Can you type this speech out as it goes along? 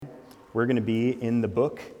We're going to be in the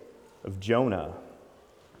book of Jonah.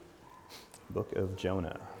 Book of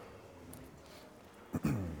Jonah.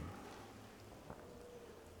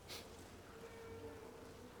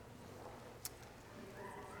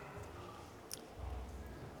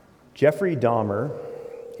 Jeffrey Dahmer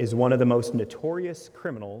is one of the most notorious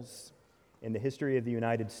criminals in the history of the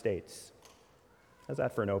United States. How's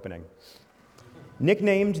that for an opening?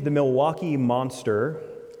 Nicknamed the Milwaukee Monster,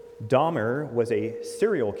 Dahmer was a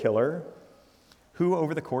serial killer who,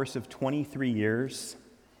 over the course of 23 years,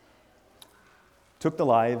 took the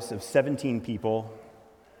lives of 17 people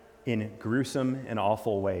in gruesome and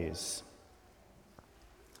awful ways.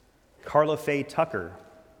 Carla Faye Tucker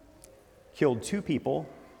killed 2 people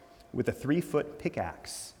with a 3-foot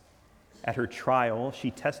pickaxe. At her trial,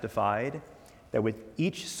 she testified that with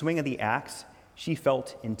each swing of the axe, she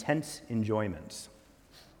felt intense enjoyment.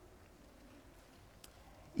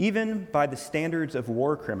 Even by the standards of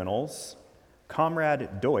war criminals,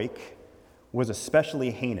 Comrade Doik was especially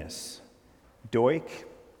heinous. Doik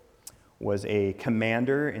was a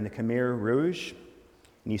commander in the Khmer Rouge,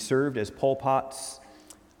 and he served as Pol Pot's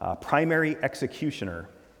primary executioner.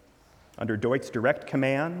 Under Doik's direct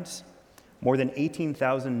command, more than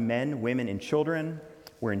 18,000 men, women, and children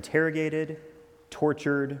were interrogated,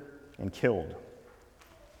 tortured, and killed.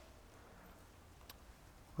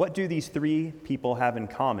 What do these 3 people have in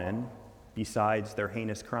common besides their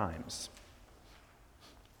heinous crimes?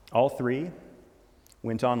 All 3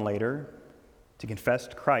 went on later to confess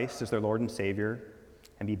Christ as their Lord and Savior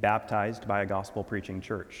and be baptized by a gospel-preaching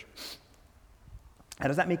church. How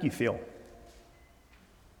does that make you feel?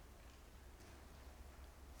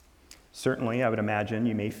 Certainly, I would imagine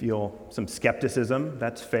you may feel some skepticism.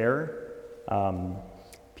 That's fair.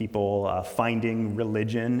 People finding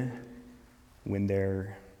religion when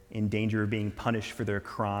they're in danger of being punished for their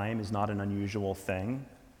crime is not an unusual thing.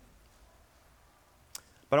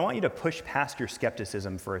 But I want you to push past your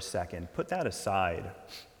skepticism for a second. Put that aside.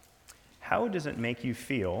 How does it make you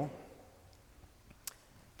feel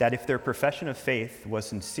that if their profession of faith was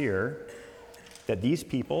sincere, that these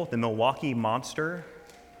people, the Milwaukee Monster,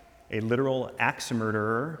 a literal axe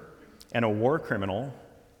murderer, and a war criminal,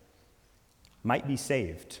 might be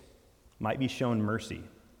saved, might be shown mercy?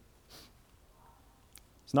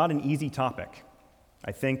 It's not an easy topic.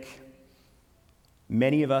 I think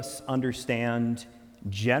many of us understand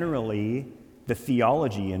generally the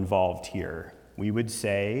theology involved here. We would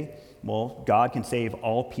say, well, God can save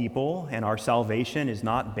all people, and our salvation is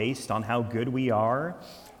not based on how good we are,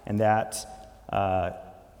 and that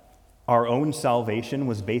our own salvation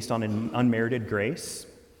was based on an unmerited grace.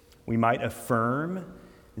 We might affirm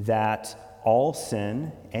that all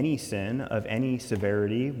sin, any sin of any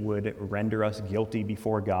severity, would render us guilty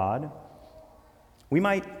before God. We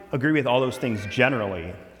might agree with all those things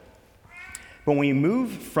generally. But when we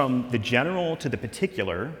move from the general to the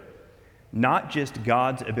particular, not just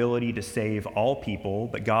God's ability to save all people,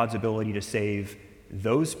 but God's ability to save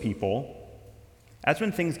those people, that's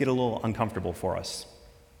when things get a little uncomfortable for us.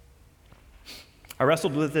 I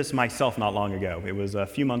wrestled with this myself not long ago. It was a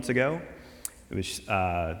few months ago. It was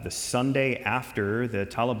the Sunday after the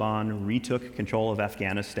Taliban retook control of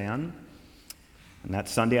Afghanistan. And that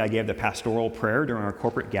Sunday, I gave the pastoral prayer during our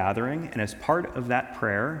corporate gathering. And as part of that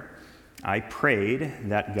prayer, I prayed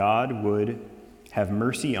that God would have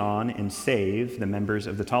mercy on and save the members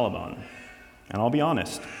of the Taliban. And I'll be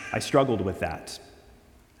honest, I struggled with that.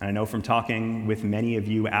 And I know from talking with many of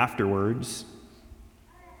you afterwards,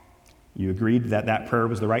 you agreed that that prayer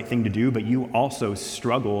was the right thing to do, but you also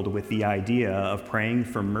struggled with the idea of praying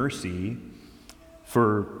for mercy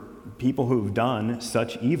for people who've done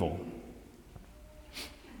such evil.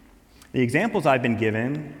 The examples I've been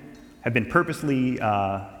given have been purposely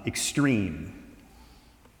extreme.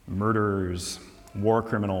 Murderers, war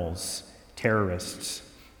criminals, terrorists.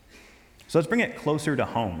 So let's bring it closer to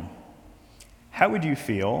home. How would you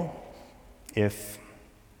feel if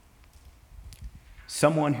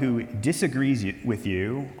someone who disagrees with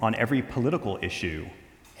you on every political issue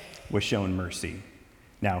was shown mercy?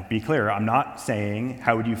 Now, be clear, I'm not saying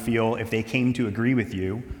how would you feel if they came to agree with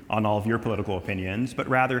you on all of your political opinions, but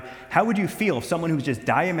rather, how would you feel if someone who's just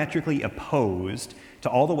diametrically opposed to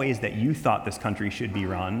all the ways that you thought this country should be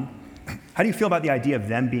run, how do you feel about the idea of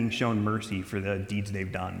them being shown mercy for the deeds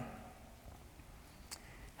they've done?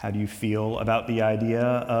 How do you feel about the idea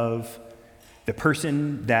of the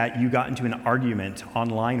person that you got into an argument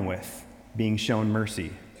online with being shown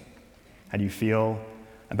mercy? How do you feel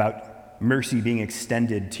about mercy being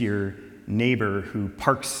extended to your neighbor who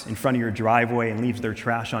parks in front of your driveway and leaves their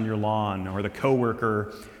trash on your lawn, or the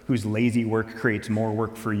coworker whose lazy work creates more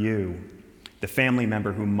work for you? the family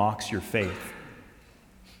member who mocks your faith.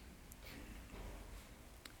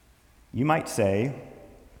 You might say,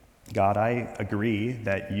 God, I agree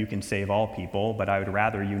that you can save all people, but I would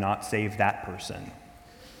rather you not save that person.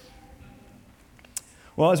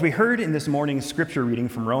 Well, as we heard in this morning's scripture reading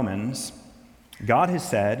from Romans, God has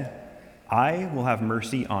said, I will have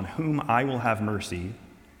mercy on whom I will have mercy,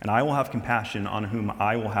 and I will have compassion on whom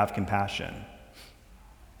I will have compassion.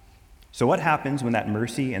 So what happens when that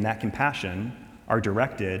mercy and that compassion are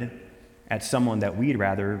directed at someone that we'd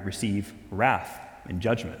rather receive wrath and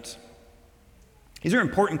judgment? These are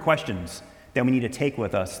important questions that we need to take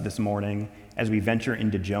with us this morning as we venture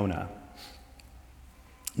into Jonah.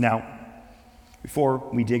 Now, before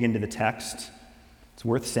we dig into the text, it's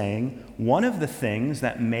worth saying, one of the things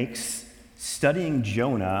that makes studying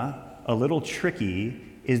Jonah a little tricky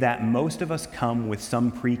is that most of us come with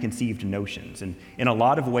some preconceived notions. And in a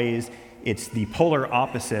lot of ways, it's the polar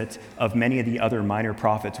opposite of many of the other minor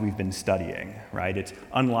prophets we've been studying, right? It's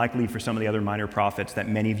unlikely for some of the other minor prophets that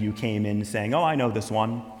many of you came in saying, oh, I know this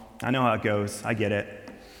one. I know how it goes. I get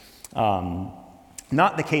it.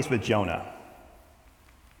 Not the case with Jonah.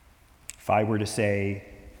 If I were to say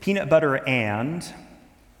peanut butter and,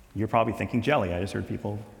 you're probably thinking jelly. I just heard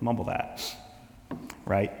people mumble that,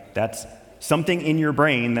 right? That's something in your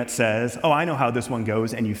brain that says, oh, I know how this one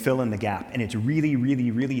goes, and you fill in the gap. And it's really,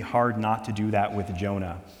 really, really hard not to do that with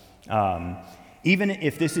Jonah. Even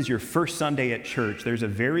if this is your first Sunday at church, there's a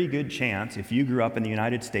very good chance, if you grew up in the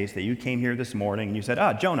United States, that you came here this morning and you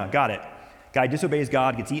said, Jonah, got it. Guy disobeys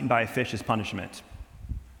God, gets eaten by a fish as punishment.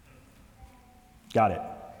 Got it.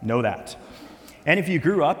 Know that. And if you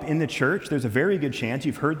grew up in the church, there's a very good chance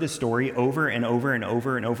you've heard this story over and over and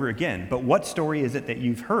over and over again. But what story is it that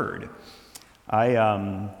you've heard?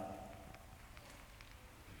 My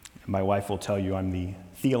wife will tell you I'm the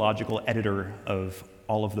theological editor of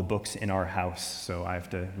all of the books in our house, so I have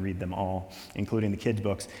to read them all, including the kids'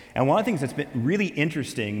 books. And one of the things that's been really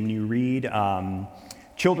interesting when you read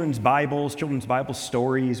children's Bible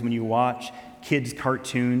stories, when you watch kids'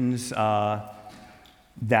 cartoons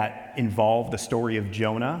that involve the story of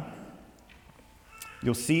Jonah,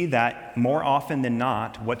 you'll see that more often than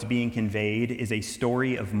not, what's being conveyed is a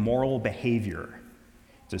story of moral behavior.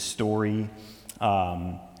 It's a story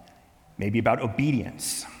maybe about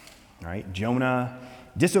obedience, right? Jonah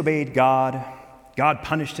disobeyed God. God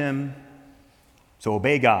punished him. So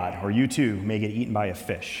obey God, or you too may get eaten by a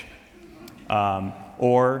fish.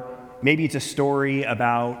 Or maybe it's a story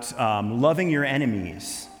about loving your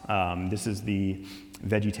enemies. This is the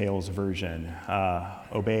VeggieTales version.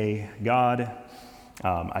 Obey God.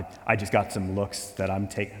 I just got some looks that I'm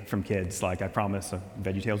taking from kids. Like, I promise,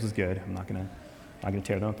 VeggieTales is good. I'm not gonna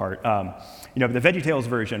tear them apart. But the VeggieTales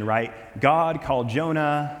version, right? God called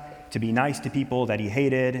Jonah to be nice to people that he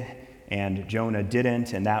hated, and Jonah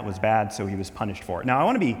didn't, and that was bad, so he was punished for it. Now, I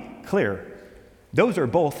want to be clear. Those are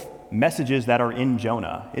both messages that are in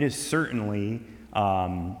Jonah. It is certainly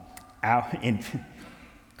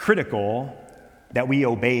critical that we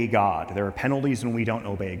obey God. There are penalties when we don't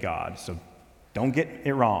obey God, so don't get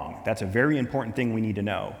it wrong. That's a very important thing we need to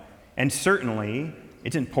know. And certainly,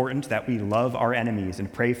 it's important that we love our enemies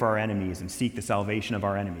and pray for our enemies and seek the salvation of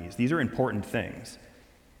our enemies. These are important things.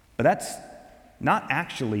 But that's not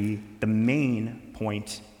actually the main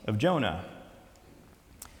point of Jonah.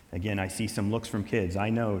 Again, I see some looks from kids. I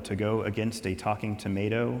know to go against a talking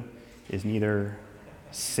tomato is neither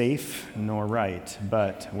safe nor right,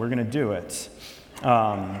 but we're going to do it.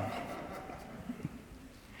 No,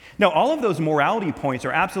 all of those morality points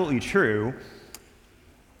are absolutely true,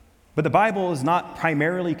 but the Bible is not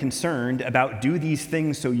primarily concerned about do these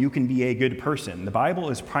things so you can be a good person. The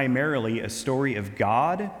Bible is primarily a story of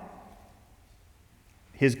God,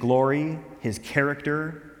 His glory, His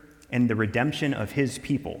character, and the redemption of His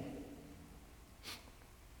people.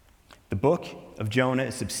 The book of Jonah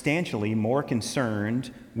is substantially more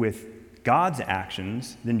concerned with God's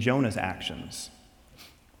actions than Jonah's actions.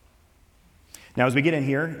 Now, as we get in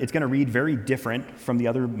here, it's going to read very different from the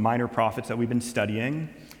other minor prophets that we've been studying.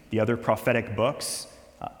 The other prophetic books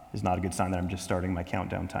is not a good sign that I'm just starting my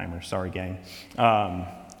countdown timer. Sorry, gang.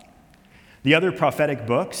 The other prophetic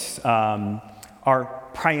books are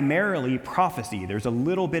primarily prophecy. There's a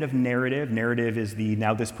little bit of narrative. Narrative is the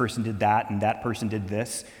now this person did that and that person did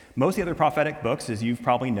this. Most of the other prophetic books, as you've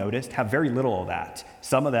probably noticed, have very little of that.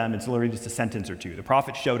 Some of them, it's literally just a sentence or two. The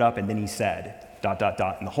prophet showed up and then he said, ... And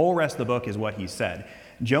the whole rest of the book is what he said.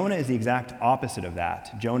 Jonah is the exact opposite of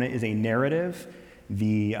that. Jonah is a narrative.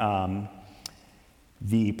 The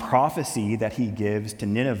prophecy that he gives to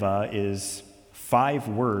Nineveh is 5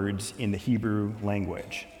 words in the Hebrew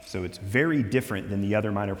language. So it's very different than the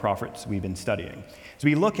other minor prophets we've been studying. As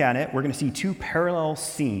we look at it, we're going to see two parallel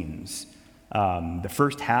scenes. The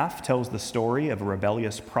first half tells the story of a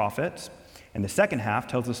rebellious prophet, and the second half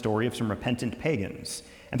tells the story of some repentant pagans.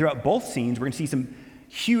 And throughout both scenes, we're going to see some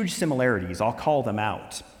huge similarities. I'll call them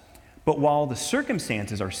out. But while the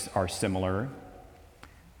circumstances are similar,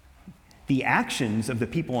 the actions of the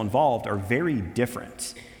people involved are very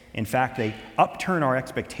different. In fact, they upturn our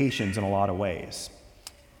expectations in a lot of ways.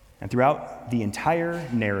 And throughout the entire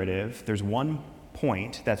narrative, there's one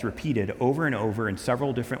point that's repeated over and over in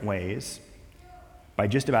several different ways by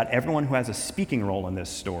just about everyone who has a speaking role in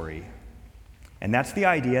this story. And that's the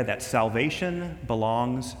idea that salvation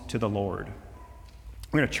belongs to the Lord.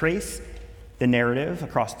 We're going to trace the narrative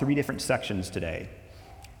across three different sections today: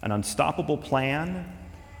 an unstoppable plan,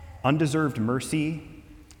 undeserved mercy,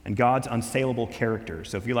 and God's unassailable character.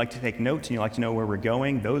 So if you like to take notes and you like to know where we're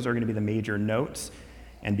going, those are going to be the major notes.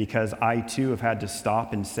 And because I too have had to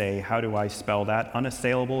stop and say, how do I spell that?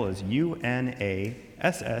 Unassailable is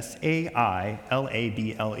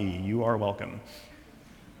UNASSAILABLE. You are welcome.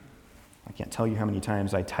 I can't tell you how many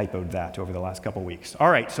times I typoed that over the last couple weeks.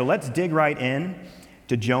 All right, so let's dig right in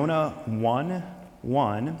to Jonah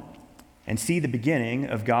 1:1 and see the beginning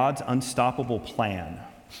of God's unstoppable plan.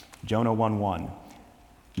 Jonah 1:1.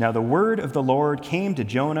 Now the word of the Lord came to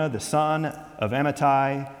Jonah, the son of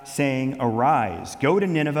Amittai, saying, Arise, go to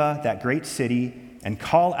Nineveh, that great city, and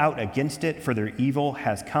call out against it, for their evil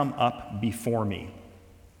has come up before me.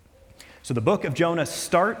 So the book of Jonah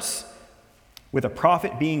starts with a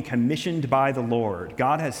prophet being commissioned by the Lord.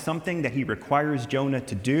 God has something that he requires Jonah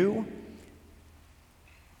to do.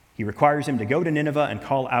 He requires him to go to Nineveh and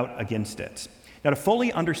call out against it. Now, to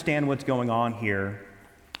fully understand what's going on here,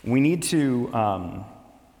 we need to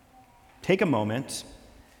take a moment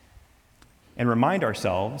and remind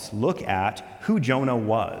ourselves, look at who Jonah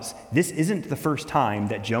was. This isn't the first time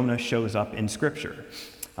that Jonah shows up in Scripture.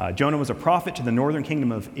 Jonah was a prophet to the northern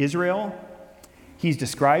kingdom of Israel. He's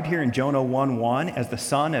described here in Jonah 1:1 as the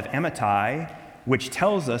son of Amittai, which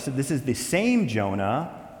tells us that this is the same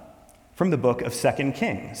Jonah from the book of 2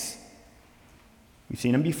 Kings. We've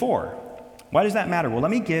seen him before. Why does that matter? Well,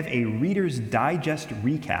 let me give a Reader's Digest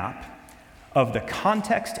recap of the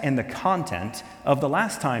context and the content of the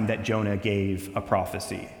last time that Jonah gave a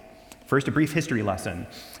prophecy. First, a brief history lesson.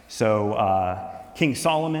 So King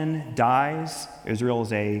Solomon dies. Israel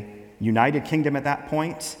is a united kingdom at that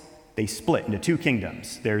point. They split into two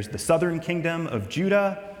kingdoms. There's the southern kingdom of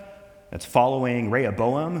Judah, that's following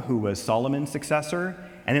Rehoboam, who was Solomon's successor.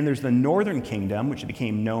 And then there's the northern kingdom, which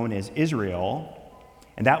became known as Israel,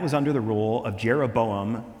 and that was under the rule of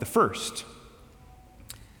Jeroboam the first.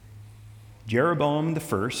 Jeroboam the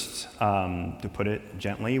first, to put it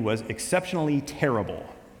gently, was exceptionally terrible.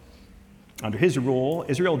 Under his rule,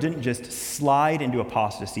 Israel didn't just slide into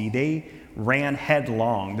apostasy, they ran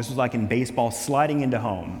headlong. This was like in baseball, sliding into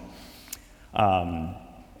home.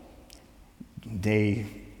 They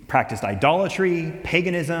practiced idolatry,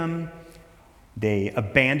 paganism. They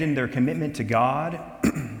abandoned their commitment to God.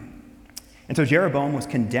 And so Jeroboam was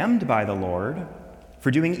condemned by the Lord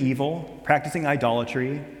for doing evil, practicing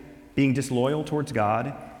idolatry, being disloyal towards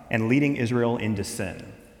God, and leading Israel into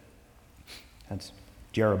sin. That's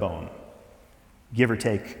Jeroboam, give or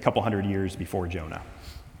take a couple hundred years before Jonah.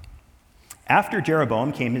 After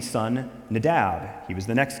Jeroboam came his son Nadab. He was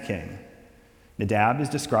the next king. Nadab is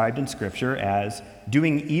described in Scripture as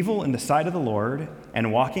doing evil in the sight of the Lord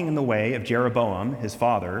and walking in the way of Jeroboam, his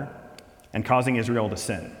father, and causing Israel to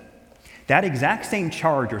sin. That exact same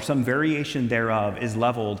charge, or some variation thereof, is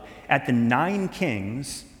leveled at the 9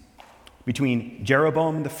 kings between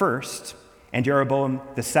Jeroboam the first and Jeroboam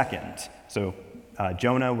the second. So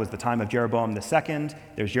Jonah was the time of Jeroboam the second.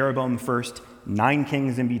 There's Jeroboam the first, 9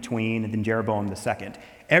 kings in between, and then Jeroboam the second.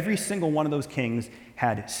 Every single one of those kings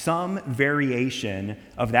had some variation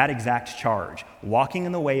of that exact charge, walking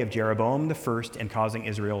in the way of Jeroboam the first and causing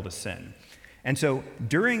Israel to sin. And so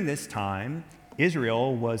during this time,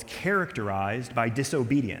 Israel was characterized by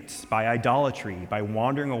disobedience, by idolatry, by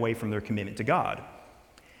wandering away from their commitment to God.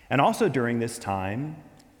 And also during this time,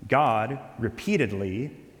 God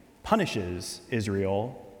repeatedly punishes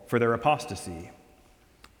Israel for their apostasy.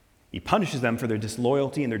 He punishes them for their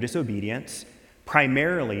disloyalty and their disobedience,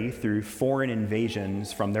 primarily through foreign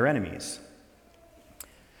invasions from their enemies.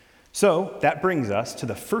 So that brings us to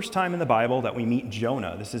the first time in the Bible that we meet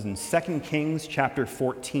Jonah. This is in 2 Kings chapter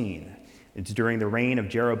 14. It's during the reign of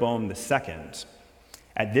Jeroboam II.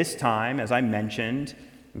 At this time, as I mentioned,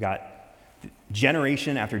 we've got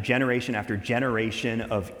generation after generation after generation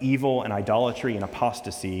of evil and idolatry and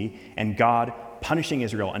apostasy, and God punishing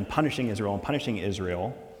Israel and punishing Israel and punishing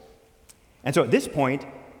Israel. And so at this point,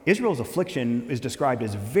 Israel's affliction is described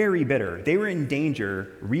as very bitter. They were in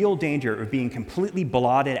danger, real danger, of being completely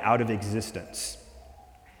blotted out of existence.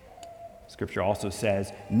 Scripture also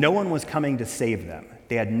says no one was coming to save them.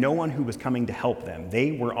 They had no one who was coming to help them.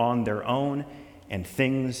 They were on their own, and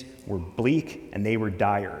things were bleak and they were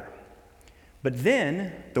dire. But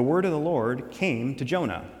then the word of the Lord came to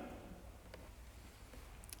Jonah.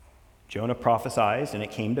 Jonah prophesied, and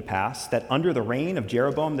it came to pass that under the reign of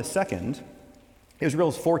Jeroboam II,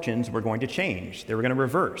 Israel's fortunes were going to change. They were going to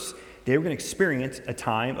reverse. They were going to experience a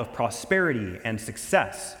time of prosperity and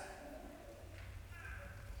success.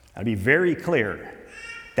 I'll be very clear.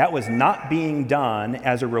 That was not being done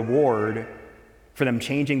as a reward for them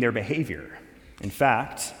changing their behavior. In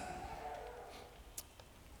fact,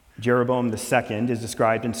 Jeroboam II is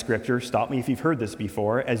described in Scripture, stop me if you've heard this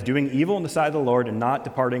before, as doing evil in the sight of the Lord and not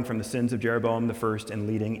departing from the sins of Jeroboam I and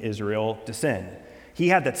leading Israel to sin. He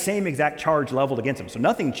had that same exact charge leveled against him. So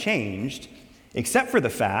nothing changed except for the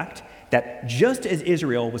fact that just as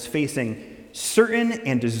Israel was facing certain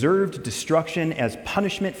and deserved destruction as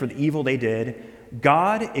punishment for the evil they did,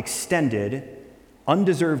 God extended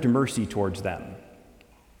undeserved mercy towards them.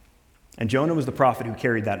 And Jonah was the prophet who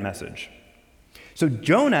carried that message. So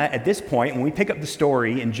Jonah, at this point, when we pick up the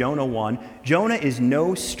story in Jonah 1, Jonah is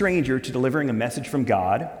no stranger to delivering a message from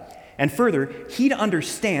God. And further, he'd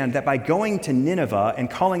understand that by going to Nineveh and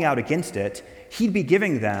calling out against it, he'd be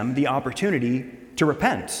giving them the opportunity to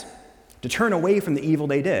repent, to turn away from the evil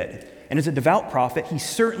they did. And as a devout prophet, he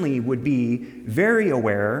certainly would be very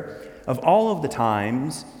aware of all of the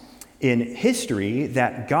times in history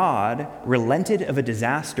that God relented of a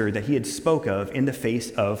disaster that he had spoke of in the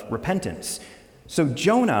face of repentance. So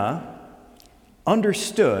Jonah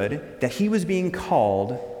understood that he was being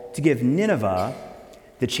called to give Nineveh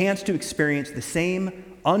the chance to experience the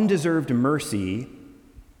same undeserved mercy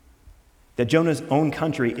that Jonah's own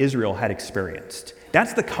country, Israel, had experienced.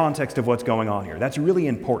 That's the context of what's going on here. That's really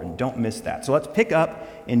important. Don't miss that. So let's pick up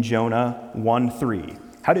in Jonah 1:3.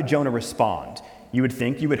 How did Jonah respond? You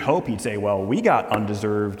would hope he'd say, well, we got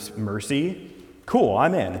undeserved mercy. Cool,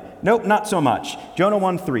 I'm in. Nope, not so much. Jonah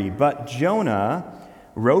 1:3. But Jonah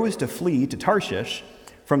rose to flee to Tarshish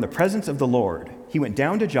from the presence of the Lord. He went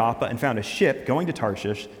down to Joppa and found a ship going to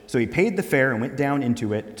Tarshish. So he paid the fare and went down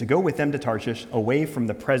into it to go with them to Tarshish, away from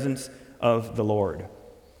the presence of the Lord.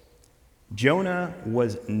 Jonah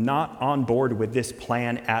was not on board with this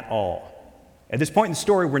plan at all. At this point in the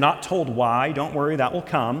story, we're not told why. Don't worry, that will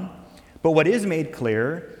come. But what is made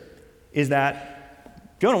clear is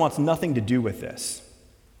that Jonah wants nothing to do with this.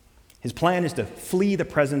 His plan is to flee the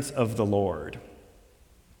presence of the Lord.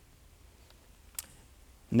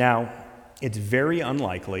 Now, it's very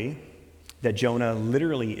unlikely that Jonah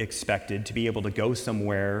literally expected to be able to go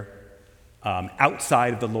somewhere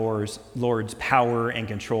outside of the Lord's power and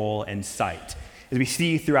control and sight. As we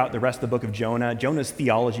see throughout the rest of the book of Jonah, Jonah's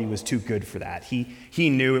theology was too good for that. He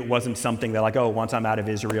knew it wasn't something that once I'm out of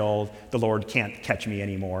Israel, the Lord can't catch me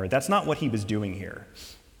anymore. That's not what he was doing here.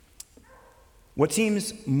 What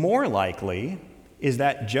seems more likely is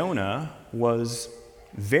that Jonah was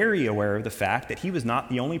very aware of the fact that he was not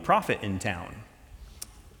the only prophet in town.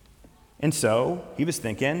 And so he was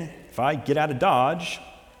thinking, if I get out of Dodge,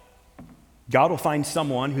 God will find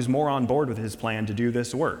someone who's more on board with his plan to do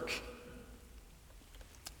this work.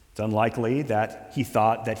 It's unlikely that he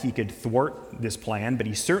thought that he could thwart this plan, but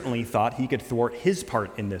he certainly thought he could thwart his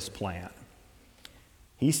part in this plan.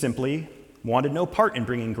 He simply wanted no part in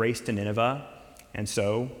bringing grace to Nineveh, and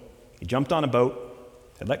so he jumped on a boat,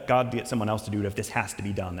 said, let God get someone else to do it if this has to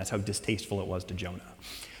be done. That's how distasteful it was to Jonah.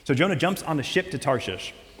 So Jonah jumps on the ship to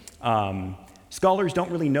Tarshish. Scholars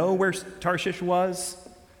don't really know where Tarshish was.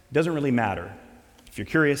 It doesn't really matter. If you're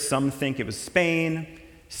curious, some think it was Spain,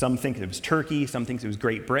 some think it was Turkey, some think it was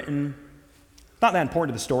Great Britain. Not that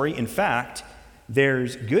important to the story. In fact,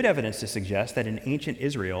 there's good evidence to suggest that in ancient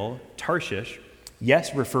Israel, Tarshish,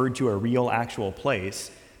 yes, referred to a real, actual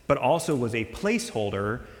place, but also was a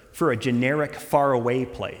placeholder for a generic, faraway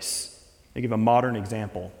place. I'll give a modern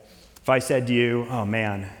example. If I said to you, oh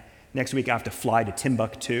man, next week I have to fly to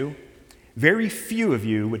Timbuktu, very few of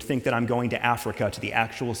you would think that I'm going to Africa, to the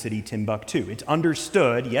actual city Timbuktu. It's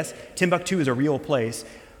understood, yes, Timbuktu is a real place,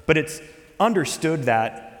 but it's understood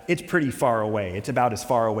that it's pretty far away. It's about as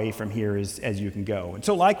far away from here as you can go. And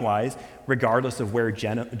so likewise, regardless of where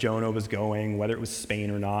Jonah was going, whether it was Spain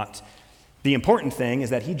or not, the important thing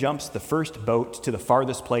is that he jumps the first boat to the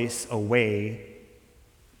farthest place away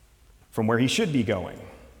from where he should be going.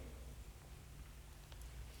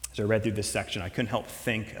 As I read through this section, I couldn't help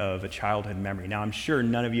think of a childhood memory. Now, I'm sure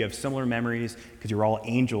none of you have similar memories because you were all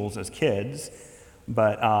angels as kids,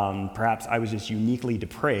 but perhaps I was just uniquely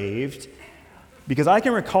depraved, because I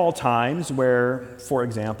can recall times where, for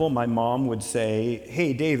example, my mom would say,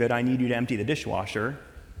 "Hey, David, I need you to empty the dishwasher."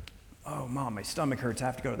 "Oh, Mom, my stomach hurts. I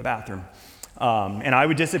have to go to the bathroom." And I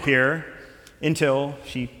would disappear until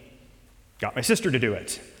she got my sister to do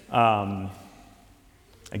it.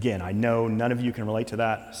 Again, I know none of you can relate to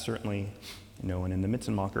that, certainly no one in the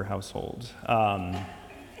Mitzenmacher household. But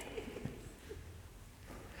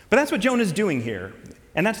that's what Jonah's doing here.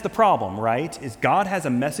 And that's the problem, right? Is God has a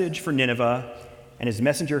message for Nineveh, and his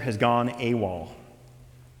messenger has gone AWOL.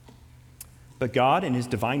 But God, in his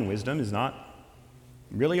divine wisdom, is not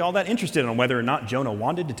really all that interested in whether or not Jonah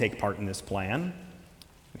wanted to take part in this plan.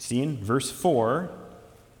 We see in verse 4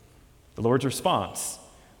 the Lord's response.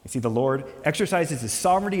 We see the Lord exercises his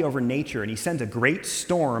sovereignty over nature, and he sends a great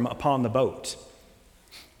storm upon the boat.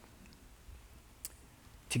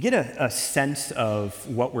 To get a sense of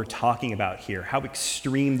what we're talking about here, how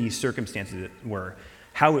extreme these circumstances were,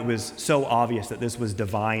 how it was so obvious that this was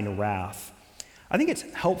divine wrath, I think it's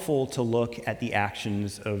helpful to look at the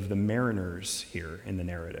actions of the mariners here in the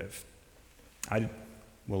narrative. I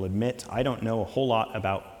will admit I don't know a whole lot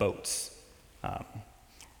about boats.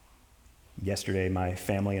 Yesterday, my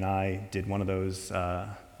family and I did one of those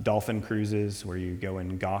dolphin cruises where you go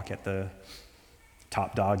and gawk at the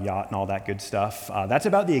top dog yacht and all that good stuff. That's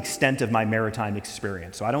about the extent of my maritime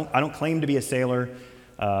experience. So I don't claim to be a sailor.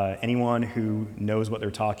 Anyone who knows what they're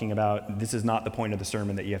talking about, this is not the point of the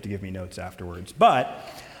sermon that you have to give me notes afterwards. But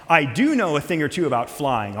I do know a thing or two about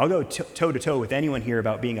flying. I'll go toe-to-toe with anyone here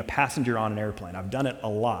about being a passenger on an airplane. I've done it a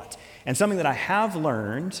lot. And something that I have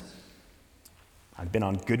learned, I've been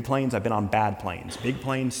on good planes, I've been on bad planes. Big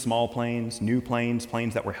planes, small planes, new planes,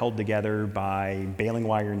 planes that were held together by baling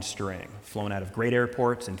wire and string, flown out of great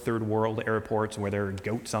airports and third world airports where there are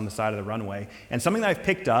goats on the side of the runway. And something that I've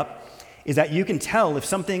picked up is that you can tell if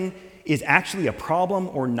something is actually a problem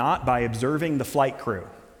or not by observing the flight crew.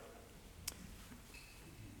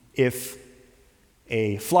 If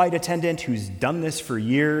a flight attendant who's done this for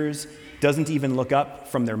years doesn't even look up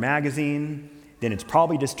from their magazine, then it's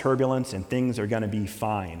probably just turbulence and things are going to be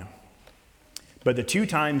fine. But the two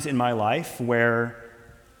times in my life where,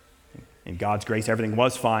 in God's grace, everything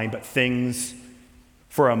was fine, but things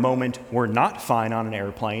for a moment were not fine on an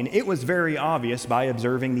airplane, it was very obvious by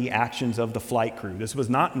observing the actions of the flight crew. This was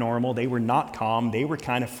not normal. They were not calm. They were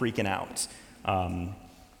kind of freaking out.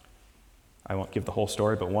 I won't give the whole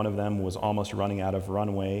story, but one of them was almost running out of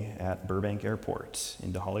runway at Burbank Airport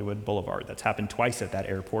into Hollywood Boulevard. That's happened twice at that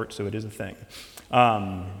airport, so it is a thing.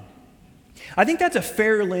 I think that's a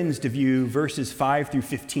fair lens to view verses 5 through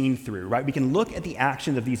 15 through, right? We can look at the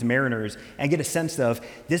actions of these mariners and get a sense of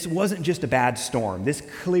this wasn't just a bad storm. This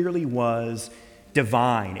clearly was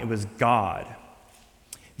divine. It was God.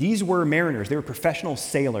 These were mariners. They were professional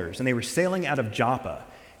sailors, and they were sailing out of Joppa.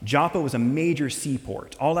 Joppa was a major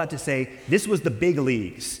seaport. All that to say, this was the big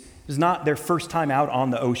leagues. It was not their first time out on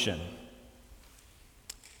the ocean. And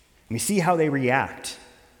we see how they react.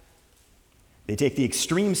 They take the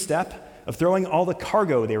extreme step of throwing all the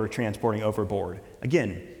cargo they were transporting overboard.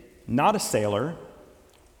 Again, not a sailor,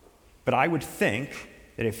 but I would think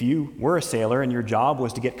that if you were a sailor and your job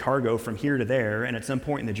was to get cargo from here to there, and at some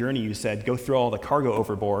point in the journey you said, go throw all the cargo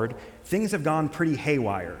overboard, things have gone pretty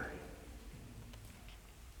haywire.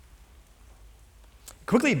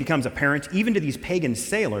 Quickly it becomes apparent, even to these pagan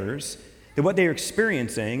sailors, that what they are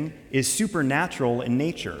experiencing is supernatural in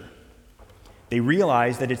nature. They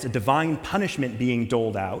realize that it's a divine punishment being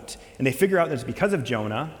doled out, and they figure out that it's because of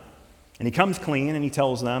Jonah, and he comes clean and he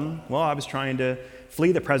tells them, well, I was trying to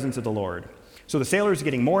flee the presence of the Lord. So the sailors are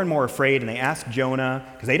getting more and more afraid, and they ask Jonah,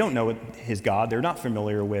 because they don't know his God, they're not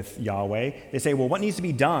familiar with Yahweh. They say, well, what needs to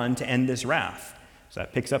be done to end this wrath? So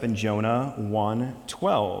that picks up in Jonah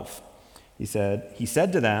 1:12. He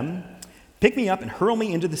said to them, pick me up and hurl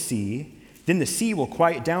me into the sea, then the sea will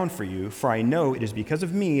quiet down for you, for I know it is because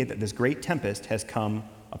of me that this great tempest has come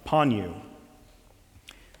upon you.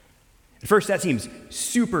 At first, that seems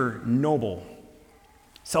super noble,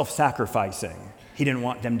 self-sacrificing. He didn't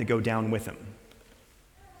want them to go down with him.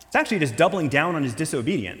 It's actually just doubling down on his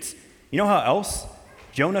disobedience. You know how else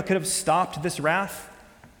Jonah could have stopped this wrath?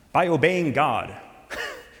 By obeying God.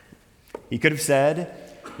 He could have said,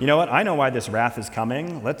 you know what, I know why this wrath is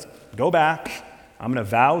coming. Let's go back. I'm going to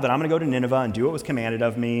vow that I'm going to go to Nineveh and do what was commanded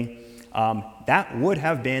of me. That would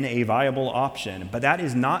have been a viable option, but that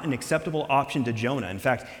is not an acceptable option to Jonah. In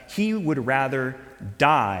fact, he would rather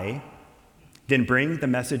die than bring the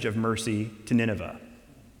message of mercy to Nineveh.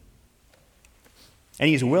 And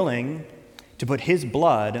he's willing to put his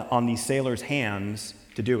blood on these sailors' hands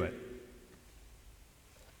to do it.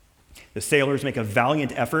 The sailors make a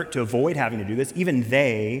valiant effort to avoid having to do this. Even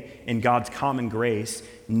they, in God's common grace,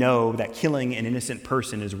 know that killing an innocent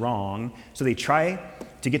person is wrong. So they try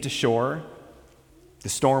to get to shore. The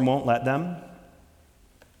storm won't let them.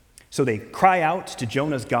 So they cry out to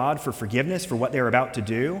Jonah's God for forgiveness for what they're about to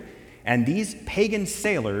do. And these pagan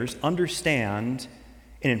sailors understand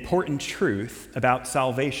an important truth about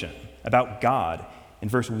salvation, about God. In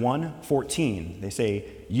verse 1:14, they say,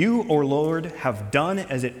 "You, O Lord, have done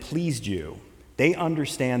as it pleased you." They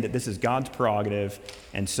understand that this is God's prerogative,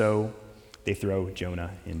 and so they throw Jonah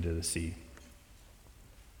into the sea.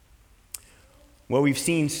 What we've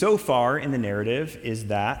seen so far in the narrative is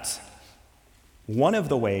that one of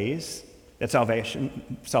the ways that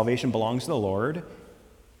salvation belongs to the Lord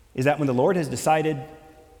is that when the Lord has decided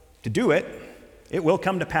to do it, it will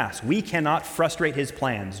come to pass. We cannot frustrate his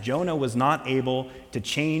plans. Jonah was not able to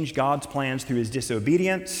change God's plans through his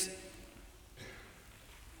disobedience.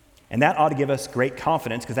 And that ought to give us great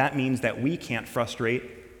confidence, because that means that we can't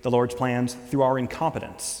frustrate the Lord's plans through our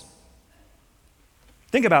incompetence.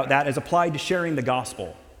 Think about that as applied to sharing the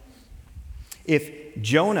gospel. If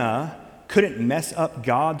Jonah couldn't mess up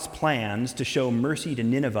God's plans to show mercy to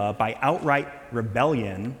Nineveh by outright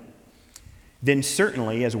rebellion, then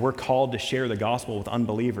certainly, as we're called to share the gospel with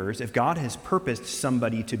unbelievers, if God has purposed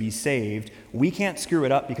somebody to be saved, we can't screw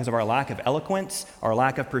it up because of our lack of eloquence, our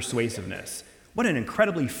lack of persuasiveness. What an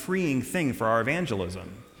incredibly freeing thing for our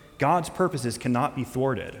evangelism. God's purposes cannot be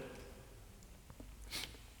thwarted.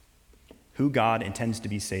 Who God intends to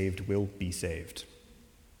be saved will be saved.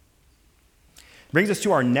 Brings us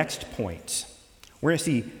to our next point. We're going to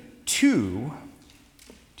see two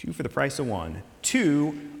for the price of one,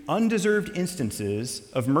 two undeserved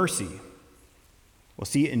instances of mercy. We'll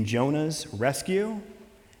see it in Jonah's rescue,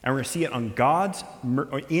 and we're going to see it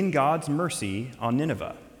in God's mercy on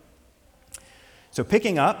Nineveh. So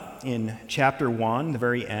picking up in chapter 1, the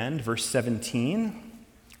very end, verse 17,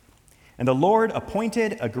 "And the Lord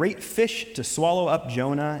appointed a great fish to swallow up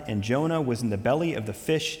Jonah, and Jonah was in the belly of the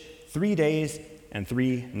fish 3 days and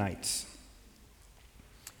 3 nights."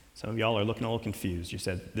 Some of y'all are looking a little confused. You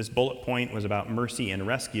said this bullet point was about mercy and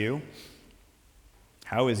rescue.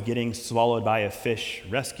 How is getting swallowed by a fish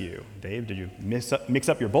rescue? Dave, did you mix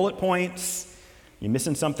up your bullet points? You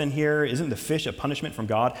missing something here? Isn't the fish a punishment from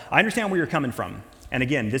God? I understand where you're coming from. And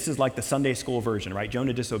again, this is like the Sunday school version, right?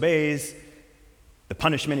 Jonah disobeys. The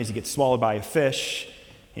punishment is he gets swallowed by a fish,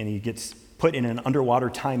 and he gets put in an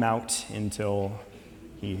underwater timeout until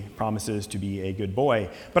he promises to be a good boy.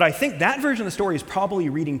 But I think that version of the story is probably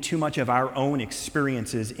reading too much of our own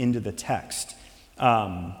experiences into the text.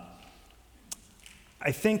 I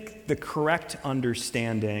think the correct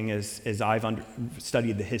understanding, as I've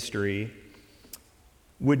studied the history,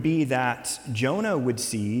 would be that Jonah would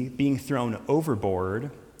see being thrown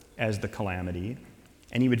overboard as the calamity,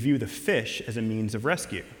 and he would view the fish as a means of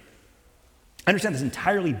rescue. I understand this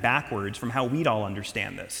entirely backwards from how we'd all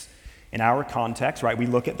understand this. In our context, right, we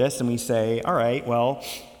look at this and we say, all right, well,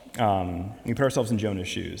 we put ourselves in Jonah's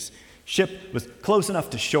shoes. Ship was close enough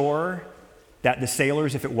to shore that the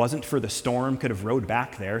sailors, if it wasn't for the storm, could have rowed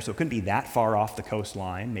back there, so it couldn't be that far off the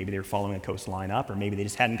coastline. Maybe they were following a coastline up, or maybe they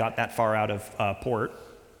just hadn't got that far out of port.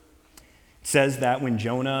 It says that when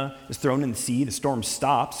Jonah is thrown in the sea, the storm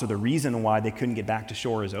stops, so the reason why they couldn't get back to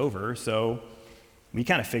shore is over. So we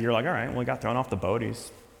kind of figure, like, all right, well, he got thrown off the boat.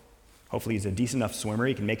 Hopefully he's a decent enough swimmer.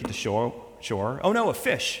 He can make it to shore. Oh, no, a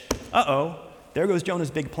fish. Uh-oh. There goes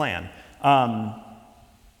Jonah's big plan.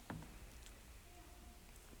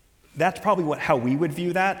 That's probably how we would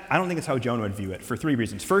view that. I don't think it's how Jonah would view it for 3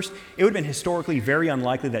 reasons. First, it would have been historically very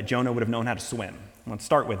unlikely that Jonah would have known how to swim. Let's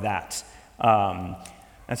start with that.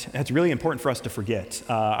 That's really important for us to forget.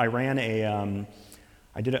 I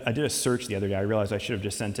did a search the other day. I realized I should have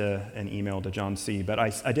just sent an email to John C., but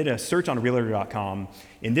I did a search on realtor.com.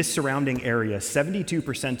 In this surrounding area,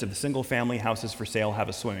 72% of the single-family houses for sale have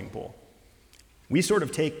a swimming pool. We sort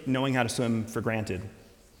of take knowing how to swim for granted,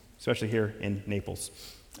 especially here in Naples.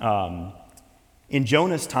 In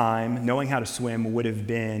Jonah's time, knowing how to swim would have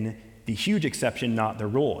been the huge exception, not the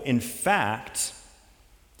rule. In fact,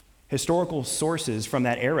 historical sources from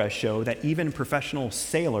that era show that even professional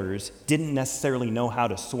sailors didn't necessarily know how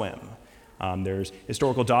to swim. There's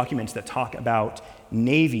historical documents that talk about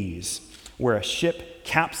navies where a ship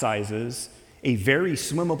capsizes a very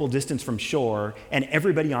swimmable distance from shore and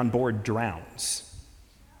everybody on board drowns.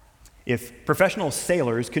 If professional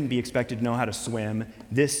sailors couldn't be expected to know how to swim,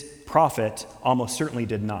 this prophet almost certainly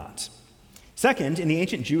did not. Second, in the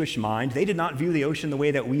ancient Jewish mind, they did not view the ocean the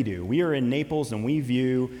way that we do. We are in Naples and we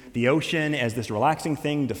view the ocean as this relaxing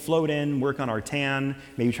thing to float in, work on our tan,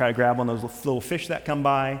 maybe try to grab one of those little fish that come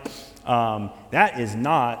by. That is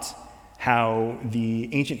not how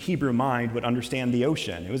the ancient Hebrew mind would understand the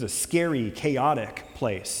ocean. It was a scary, chaotic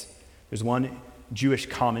place. There's one Jewish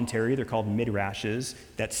commentary, they're called midrashes,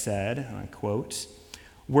 that said, and I quote,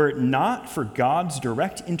 "Were it not for God's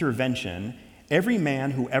direct intervention, every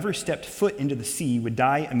man who ever stepped foot into the sea would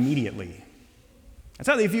die immediately." That's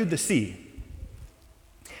how they viewed the sea.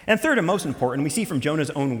 And third and most important, we see from Jonah's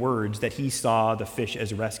own words that he saw the fish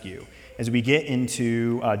as rescue. As we get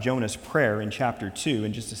into Jonah's prayer in chapter 2,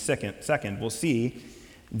 in just a second, we'll see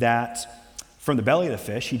that from the belly of the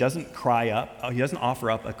fish, he doesn't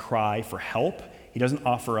offer up a cry for help. He doesn't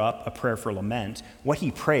offer up a prayer for lament. What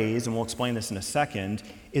he prays, and we'll explain this in a second,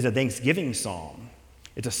 is a thanksgiving psalm.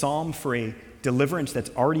 It's a psalm for a deliverance that's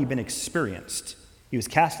already been experienced. He was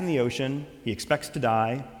cast in the ocean. He expects to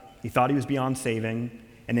die. He thought he was beyond saving.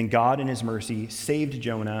 And then God, in his mercy, saved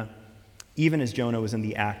Jonah, even as Jonah was in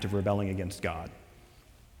the act of rebelling against God.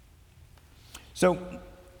 So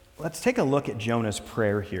let's take a look at Jonah's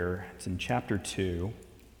prayer here. It's in chapter 2.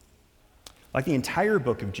 Like the entire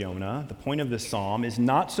book of Jonah, the point of this psalm is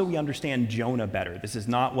not so we understand Jonah better. This is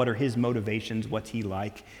not what are his motivations, what's he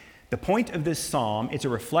like. The point of this psalm, it's a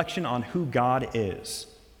reflection on who God is.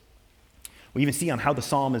 We even see on how the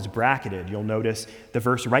psalm is bracketed. You'll notice the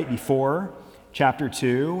verse right before chapter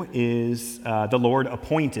 2 is the Lord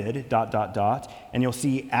appointed, ... And you'll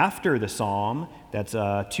see after the psalm, that's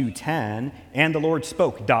 2:10, and the Lord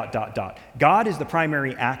spoke, ... God is the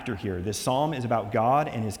primary actor here. This psalm is about God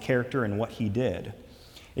and his character and what he did.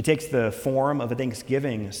 It takes the form of a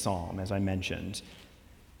thanksgiving psalm, as I mentioned.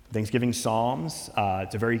 Thanksgiving psalms,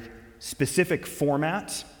 it's a very specific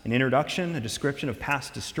format, an introduction, a description of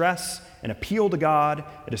past distress, an appeal to God,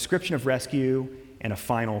 a description of rescue, and a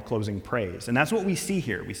final closing praise. And that's what we see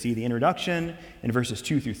here. We see the introduction in verses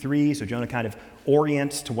 2 through 3, so Jonah kind of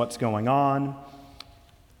orients to what's going on.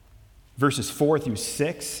 Verses 4 through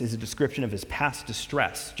 6 is a description of his past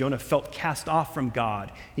distress. Jonah felt cast off from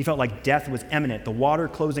God. He felt like death was imminent, the water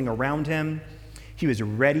closing around him. He was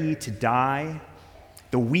ready to die.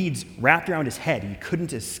 The weeds wrapped around his head. He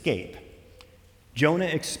couldn't escape. Jonah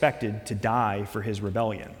expected to die for his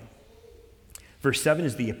rebellion. Verse 7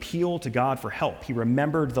 is the appeal to God for help. He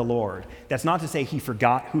remembered the Lord. That's not to say he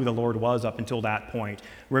forgot who the Lord was up until that point.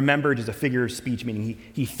 Remembered is a figure of speech, meaning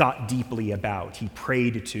he thought deeply about. He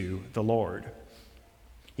prayed to the Lord.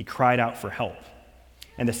 He cried out for help.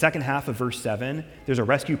 And the second half of verse 7, there's a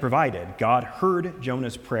rescue provided. God heard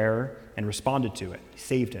Jonah's prayer and responded to it. He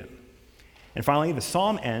saved him. And finally, the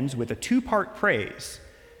psalm ends with a two-part praise.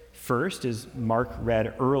 First, as Mark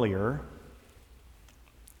read earlier,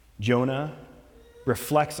 Jonah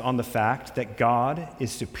reflects on the fact that God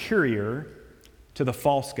is superior to the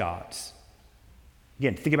false gods.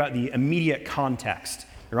 Again, think about the immediate context.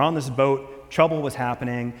 They're on this boat, trouble was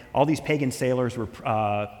happening, all these pagan sailors were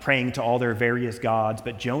praying to all their various gods,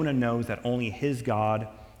 but Jonah knows that only his God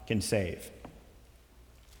can save.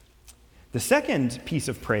 The second piece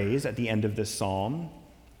of praise at the end of this psalm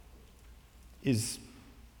is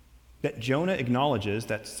that Jonah acknowledges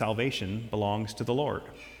that salvation belongs to the Lord.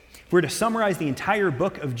 If we were to summarize the entire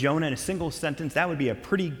book of Jonah in a single sentence, that would be a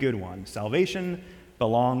pretty good one. Salvation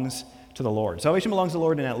belongs to the Lord. Salvation belongs to the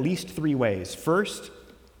Lord in at least three ways. First,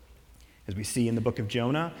 as we see in the book of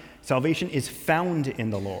Jonah, salvation is found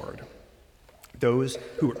in the Lord. Those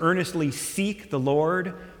who earnestly seek the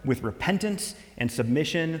Lord with repentance and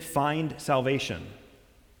submission find salvation.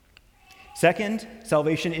 Second,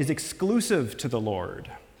 salvation is exclusive to the Lord.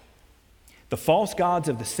 The false gods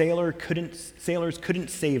of the sailors couldn't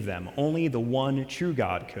save them. Only the one true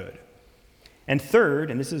God could. And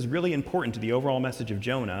third, and this is really important to the overall message of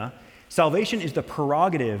Jonah, salvation is the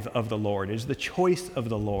prerogative of the Lord. It is the choice of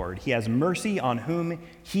the Lord. He has mercy on whom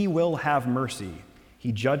he will have mercy.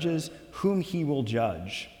 He judges whom he will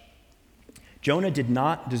judge. Jonah did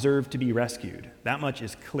not deserve to be rescued. That much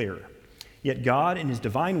is clear. Yet God, in his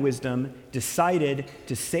divine wisdom, decided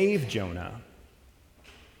to save Jonah.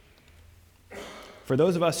 For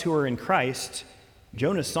those of us who are in Christ,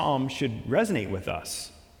 Jonah's psalm should resonate with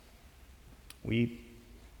us. We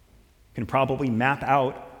can probably map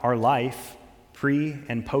out our life pre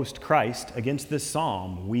and post Christ against this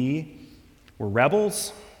psalm. We were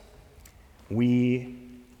rebels. We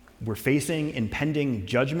were facing impending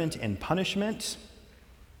judgment and punishment.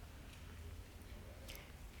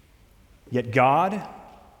 Yet God,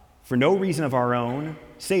 for no reason of our own,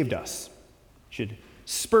 saved us. Should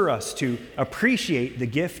spur us to appreciate the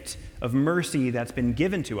gift of mercy that's been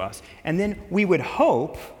given to us. And then we would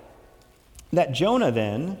hope that Jonah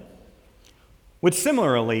then would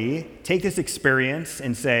similarly take this experience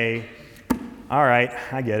and say, all right,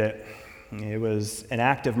 I get it. It was an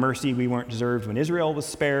act of mercy we weren't deserved when Israel was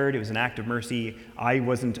spared. It was an act of mercy I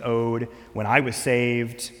wasn't owed when I was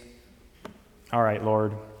saved. All right,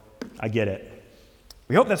 Lord, I get it.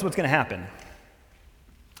 We hope that's what's going to happen.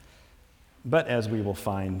 But as we will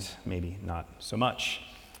find, maybe not so much.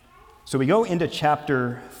 So we go into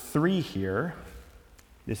chapter 3 here.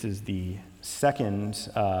 This is the second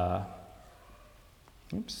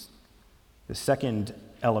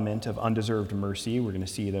element of undeserved mercy. We're going to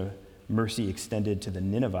see the mercy extended to the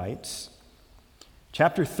Ninevites.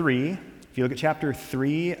 Chapter 3, if you look at chapter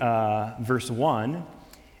 3, verse 1,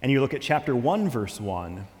 and you look at chapter 1, verse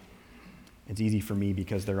 1, it's easy for me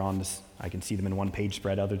because they're on this, I can see them in one-page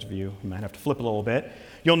spread. Others of you might have to flip a little bit.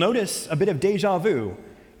 You'll notice a bit of deja vu.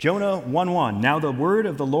 Jonah 1:1. Now the word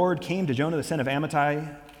of the Lord came to Jonah, the son of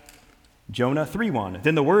Amittai. Jonah 3:1.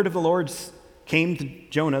 Then the word of the Lord came to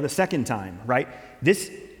Jonah the second time, right?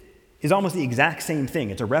 This is almost the exact same thing.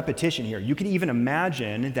 It's a repetition here. You could even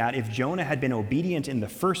imagine that if Jonah had been obedient in the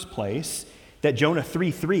first place, that Jonah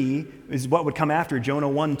 3:3 is what would come after Jonah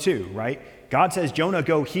 1:2, right? God says, Jonah,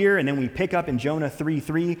 go here, and then we pick up in Jonah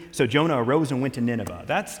 3:3, so Jonah arose and went to Nineveh.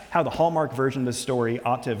 That's how the Hallmark version of the story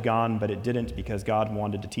ought to have gone, but it didn't because God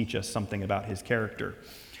wanted to teach us something about his character.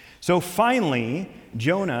 So finally,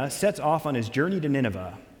 Jonah sets off on his journey to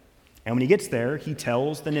Nineveh, and when he gets there, he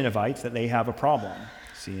tells the Ninevites that they have a problem.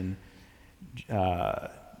 See in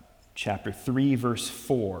chapter 3, verse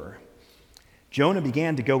 4. Jonah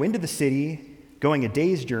began to go into the city, going a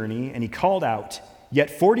day's journey, and he called out, "Yet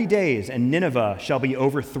 40 days, and Nineveh shall be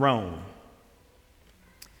overthrown."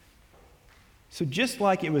 So just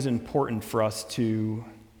like it was important for us to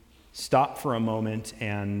stop for a moment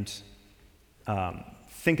and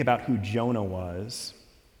think about who Jonah was,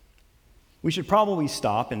 we should probably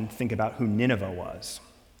stop and think about who Nineveh was.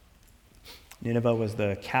 Nineveh was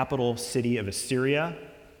the capital city of Assyria.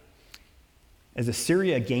 As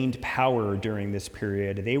Assyria gained power during this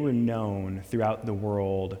period, they were known throughout the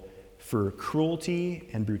world for cruelty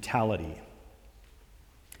and brutality.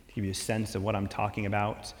 To give you a sense of what I'm talking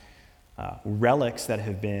about, relics that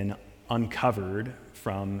have been uncovered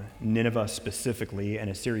from Nineveh specifically and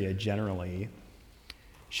Assyria generally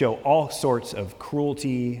show all sorts of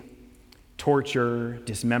cruelty, torture,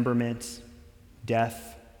 dismemberment,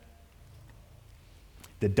 death.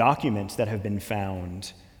 The documents that have been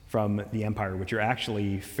found from the empire, which are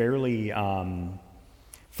actually fairly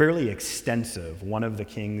extensive. One of the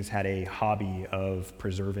kings had a hobby of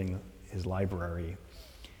preserving his library.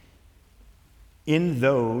 In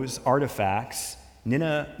those artifacts,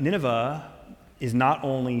 Nineveh is not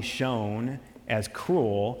only shown as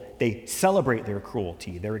cruel, they celebrate their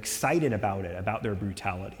cruelty. They're excited about it, about their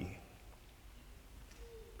brutality.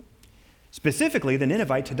 Specifically, the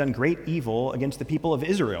Ninevites had done great evil against the people of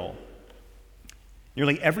Israel.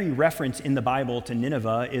 Nearly every reference in the Bible to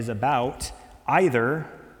Nineveh is about either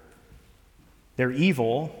their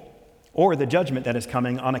evil or the judgment that is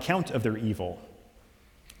coming on account of their evil.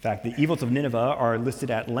 In fact, the evils of Nineveh are listed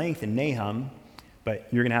at length in Nahum, but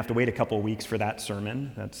you're going to have to wait a couple of weeks for that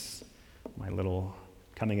sermon. That's my little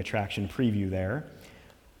coming attraction preview there.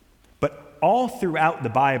 But all throughout the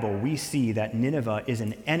Bible, we see that Nineveh is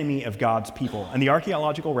an enemy of God's people. And the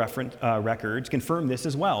archaeological records confirm this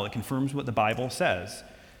as well. It confirms what the Bible says,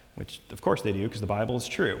 which of course they do because the Bible is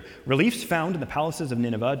true. Reliefs found in the palaces of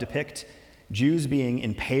Nineveh depict Jews being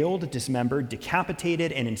impaled, dismembered,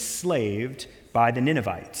 decapitated, and enslaved by the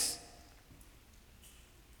Ninevites.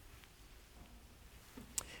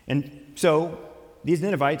 And so these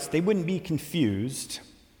Ninevites, they wouldn't be confused.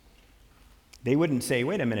 They wouldn't say,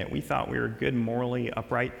 wait a minute, we thought we were good, morally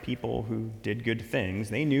upright people who did good things.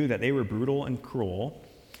 They knew that they were brutal and cruel.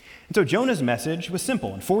 And so Jonah's message was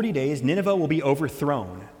simple. In 40 days, Nineveh will be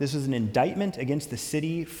overthrown. This was an indictment against the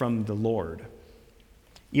city from the Lord.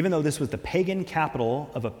 Even though this was the pagan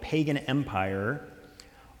capital of a pagan empire,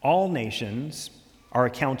 all nations are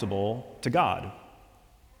accountable to God.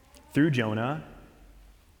 Through Jonah,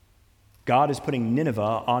 God is putting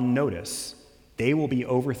Nineveh on notice. They will be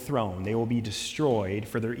overthrown. They will be destroyed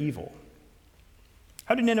for their evil.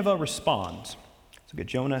 How did Nineveh respond? Let's look at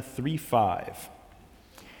Jonah 3:5.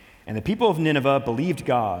 And the people of Nineveh believed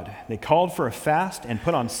God. They called for a fast and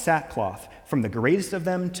put on sackcloth, from the greatest of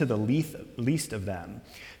them to the least of them.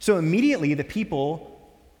 So immediately the people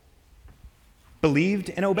believed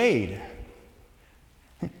and obeyed.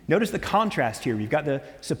 Notice the contrast here. We've got the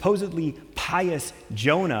supposedly pious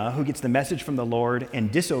Jonah who gets the message from the Lord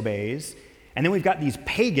and disobeys. And then we've got these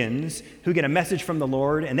pagans who get a message from the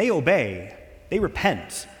Lord and they obey. They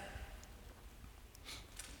repent.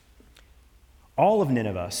 All of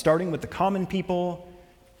Nineveh, starting with the common people,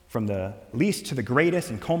 from the least to the greatest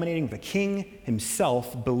and culminating with the king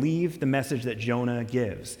himself, believe the message that Jonah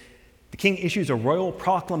gives. The king issues a royal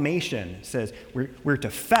proclamation, says we're to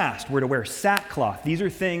fast, we're to wear sackcloth. These are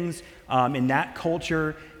things in that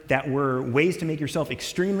culture that were ways to make yourself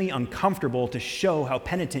extremely uncomfortable to show how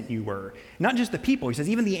penitent you were. Not just the people, he says,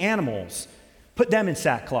 even the animals, put them in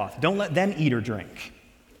sackcloth. Don't let them eat or drink.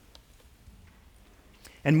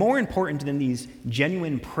 And more important than these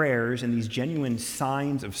genuine prayers and these genuine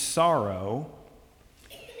signs of sorrow,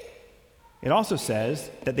 it also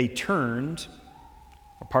says that they turned,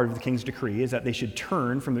 or part of the king's decree is that they should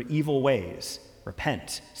turn from their evil ways,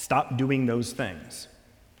 repent, stop doing those things.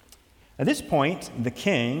 At this point, the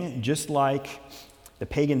king, just like the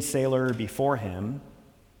pagan sailor before him,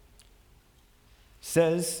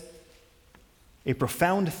 says a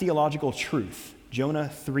profound theological truth.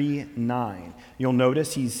 Jonah 3:9. You'll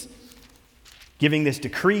notice he's giving this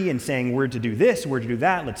decree and saying we're to do this, we're to do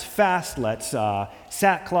that, let's fast, let's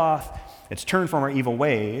sackcloth, let's turn from our evil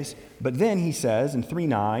ways. But then he says in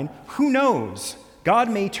 3:9, who knows?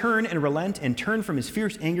 God may turn and relent and turn from his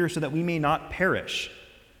fierce anger so that we may not perish.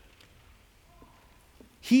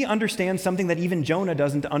 He understands something that even Jonah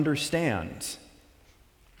doesn't understand.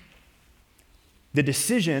 The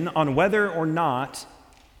decision on whether or not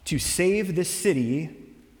to save this city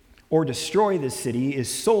or destroy this city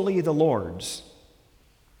is solely the Lord's.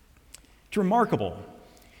 It's remarkable.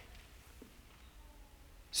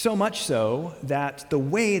 So much so that the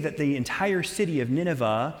way that the entire city of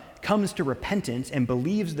Nineveh comes to repentance and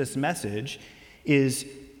believes this message is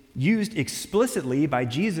used explicitly by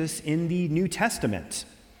Jesus in the New Testament.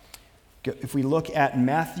 If we look at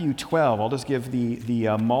Matthew 12, I'll just give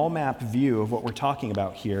the mall map view of what we're talking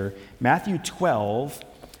about here. Matthew 12,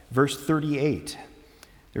 verse 38.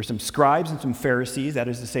 There's some scribes and some Pharisees, that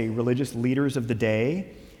is to say, religious leaders of the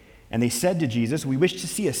day, and they said to Jesus, we wish to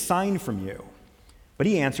see a sign from you. But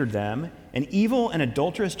he answered them, an evil and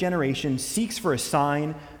adulterous generation seeks for a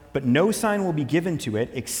sign, but no sign will be given to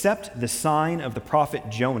it except the sign of the prophet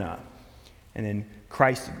Jonah. And then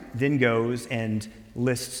Christ then goes and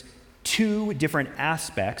lists two different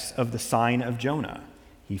aspects of the sign of Jonah.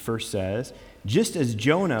 He first says, just as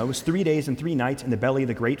Jonah was 3 days and 3 nights in the belly of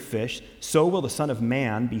the great fish, so will the Son of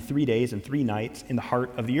Man be 3 days and 3 nights in the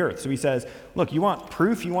heart of the earth. So he says, look, you want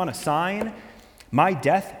proof, you want a sign? My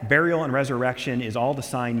death, burial, and resurrection is all the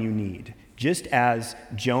sign you need. Just as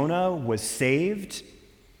Jonah was saved,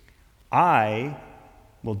 I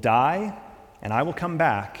will die and I will come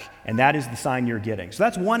back, and that is the sign you're getting. So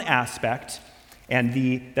that's one aspect. And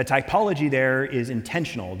the typology there is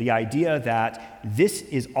intentional, the idea that this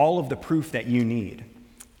is all of the proof that you need.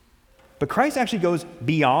 But Christ actually goes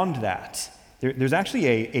beyond that. There's actually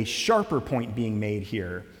a sharper point being made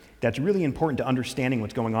here that's really important to understanding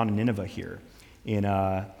what's going on in Nineveh here. In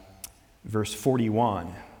verse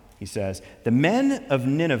 41, he says, the men of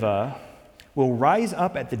Nineveh will rise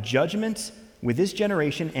up at the judgment with this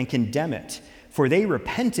generation and condemn it. For they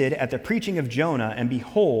repented at the preaching of Jonah, and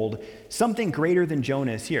behold, something greater than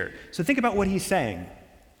Jonah is here. So think about what he's saying.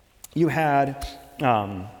 You had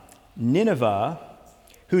Nineveh,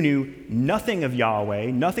 who knew nothing of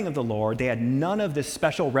Yahweh, nothing of the Lord. They had none of this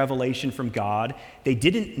special revelation from God. They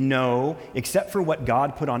didn't know, except for what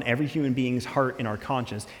God put on every human being's heart and our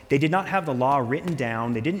conscience. They did not have the law written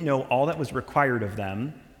down. They didn't know all that was required of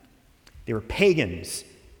them. They were pagans.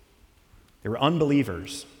 They were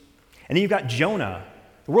unbelievers. And then you've got Jonah,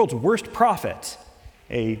 the world's worst prophet,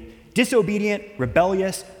 a disobedient,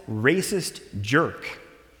 rebellious, racist jerk.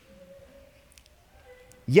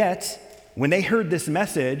 Yet, when they heard this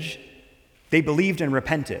message, they believed and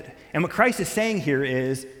repented. And what Christ is saying here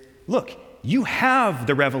is, look, you have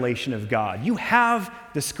the revelation of God. You have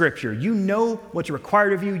the scripture. You know what's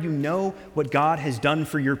required of you. You know what God has done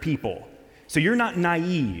for your people. So you're not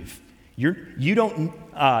naive. You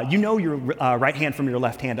know your right hand from your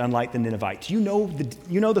left hand, unlike the Ninevites. You know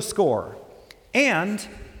the score. And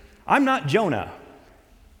I'm not Jonah.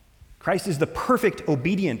 Christ is the perfect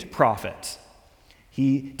obedient prophet.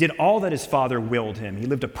 He did all that his Father willed him. He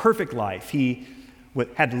lived a perfect life. He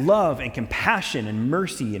had love and compassion and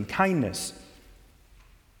mercy and kindness.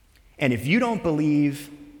 And if you don't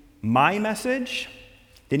believe my message,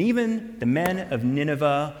 then even the men of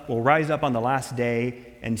Nineveh will rise up on the last day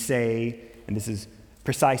and say, and this is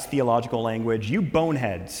precise theological language, you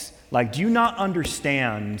boneheads, do you not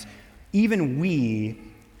understand? Even we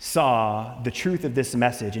saw the truth of this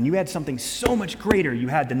message, and you had something so much greater. You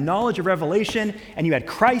had the knowledge of revelation, and you had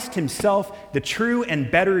Christ himself, the true and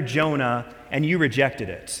better Jonah, and you rejected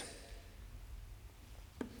it.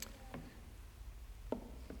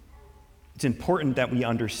 It's important that we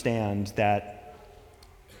understand that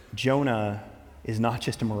Jonah is not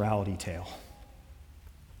just a morality tale.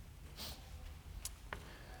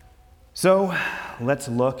 So let's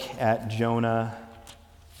look at Jonah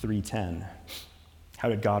 3:10. How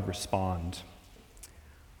did God respond?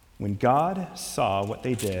 When God saw what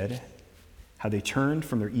they did, how they turned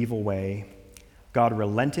from their evil way, God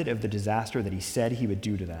relented of the disaster that he said he would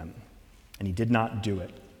do to them, and he did not do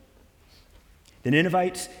it. The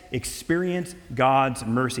Ninevites experienced God's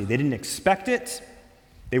mercy. They didn't expect it,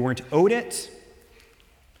 they weren't owed it,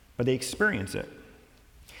 but they experienced it.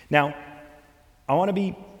 Now, I want to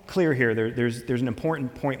be clear here. There's an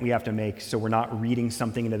important point we have to make so we're not reading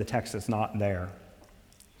something into the text that's not there.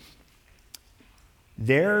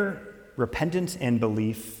 Their repentance and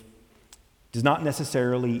belief does not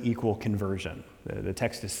necessarily equal conversion. The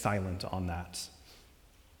text is silent on that.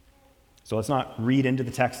 So let's not read into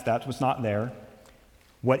the text that's what's not there.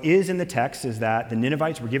 What is in the text is that the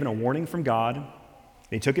Ninevites were given a warning from God.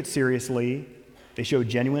 They took it seriously. They showed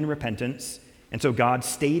genuine repentance. And so God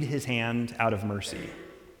stayed his hand out of mercy.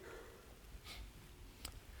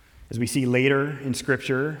 As we see later in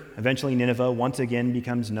Scripture, eventually Nineveh once again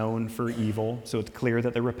becomes known for evil, so it's clear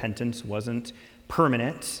that their repentance wasn't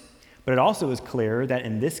permanent, but it also is clear that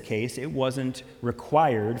in this case, it wasn't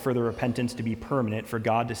required for the repentance to be permanent, for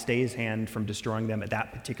God to stay his hand from destroying them at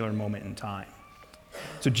that particular moment in time.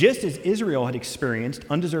 So just as Israel had experienced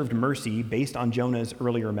undeserved mercy based on Jonah's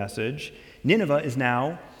earlier message, Nineveh is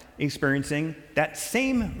now experiencing that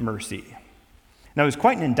same mercy. Now, there's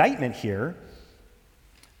quite an indictment here,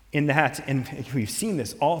 in that, and we've seen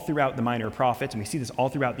this all throughout the minor prophets, and we see this all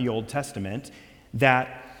throughout the Old Testament,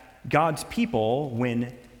 that God's people,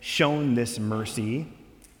 when shown this mercy,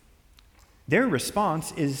 their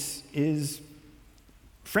response is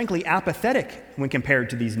frankly apathetic when compared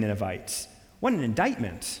to these Ninevites. What an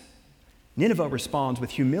indictment. Nineveh responds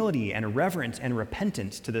with humility and reverence and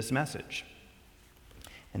repentance to this message.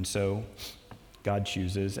 And so God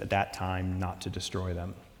chooses at that time not to destroy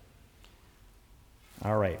them.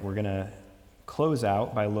 All right, we're going to close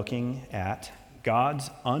out by looking at God's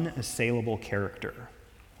unassailable character.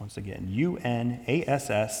 Once again,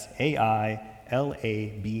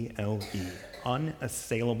 UNASSAILABLE,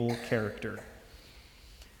 unassailable character.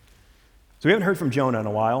 So we haven't heard from Jonah in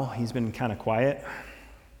a while. He's been kind of quiet.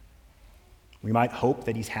 We might hope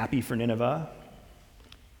that he's happy for Nineveh.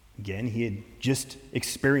 Again, he had just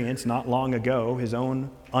experienced not long ago his own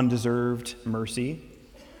undeserved mercy.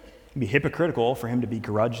 It'd be hypocritical for him to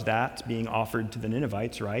begrudge that being offered to the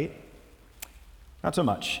Ninevites, right? Not so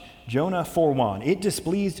much. Jonah 4:1. It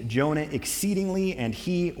displeased Jonah exceedingly, and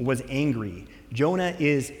he was angry. Jonah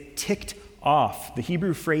is ticked off. The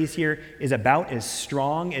Hebrew phrase here is about as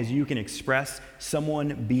strong as you can express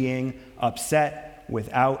someone being upset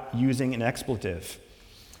without using an expletive.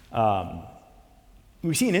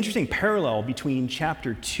 We see an interesting parallel between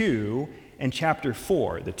chapter 2 and chapter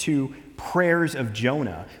 4, the two prayers of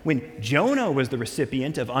Jonah. When Jonah was the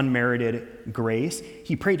recipient of unmerited grace,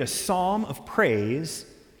 he prayed a psalm of praise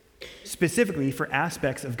specifically for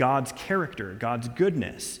aspects of God's character, God's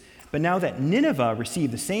goodness. But now that Nineveh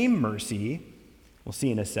received the same mercy, we'll see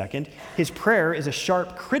in a second, his prayer is a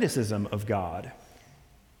sharp criticism of God.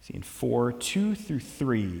 See in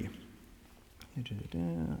 4:2-3.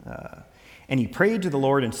 And he prayed to the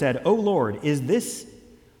Lord and said, "O Lord, is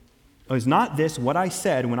not this what I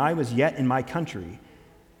said when I was yet in my country?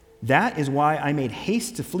 That is why I made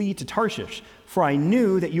haste to flee to Tarshish, for I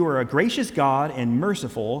knew that you are a gracious God and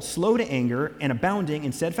merciful, slow to anger, and abounding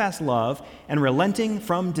in steadfast love, and relenting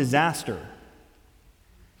from disaster.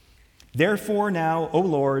 Therefore now, O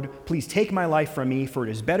Lord, please take my life from me, for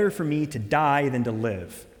it is better for me to die than to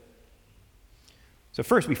live." So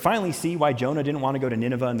first, we finally see why Jonah didn't want to go to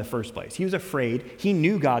Nineveh in the first place. He was afraid. He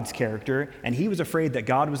knew God's character, and he was afraid that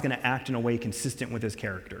God was going to act in a way consistent with his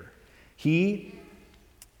character. He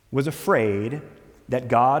was afraid that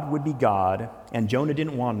God would be God, and Jonah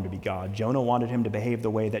didn't want him to be God. Jonah wanted him to behave the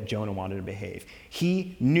way that Jonah wanted to behave.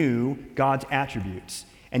 He knew God's attributes.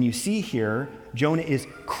 And you see here, Jonah is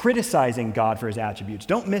criticizing God for his attributes.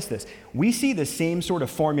 Don't miss this. We see the same sort of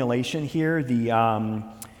formulation here, the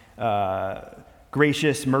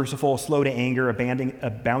gracious, merciful, slow to anger,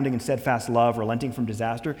 abounding in steadfast love, relenting from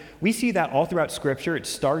disaster. We see that all throughout Scripture. It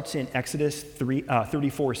starts in Exodus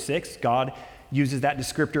 34:6. God uses that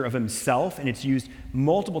descriptor of himself, and it's used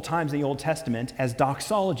multiple times in the Old Testament as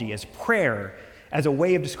doxology, as prayer, as a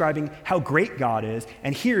way of describing how great God is.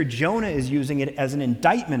 And here, Jonah is using it as an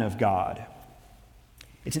indictment of God.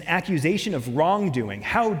 It's an accusation of wrongdoing.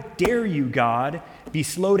 How dare you, God, be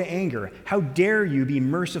slow to anger? How dare you be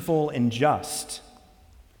merciful and just?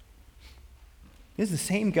 It is the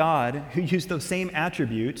same God who used those same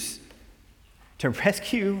attributes to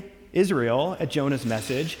rescue Israel at Jonah's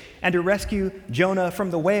message and to rescue Jonah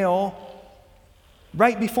from the whale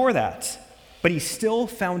right before that. But he still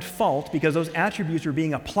found fault because those attributes were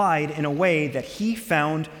being applied in a way that he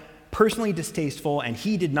found personally distasteful, and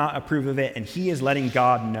he did not approve of it, and he is letting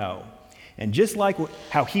God know. And just like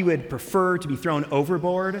how he would prefer to be thrown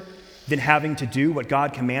overboard than having to do what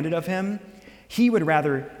God commanded of him, he would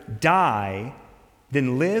rather die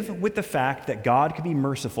than live with the fact that God could be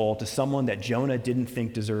merciful to someone that Jonah didn't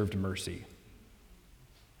think deserved mercy.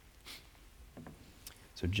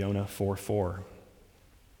 So Jonah 4:4,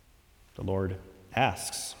 the Lord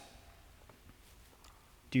asks,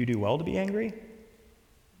 do you do well to be angry?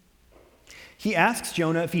 He asks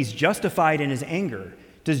Jonah if he's justified in his anger.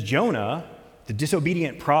 Does Jonah, the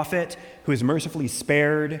disobedient prophet who is mercifully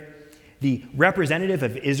spared, the representative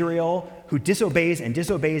of Israel who disobeys and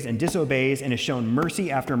disobeys and disobeys and is shown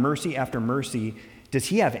mercy after mercy after mercy, does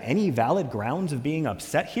he have any valid grounds of being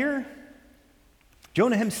upset here?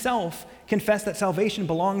 Jonah himself confessed that salvation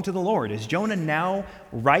belonged to the Lord. Is Jonah now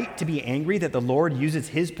right to be angry that the Lord uses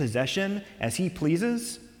his possession as he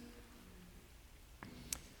pleases?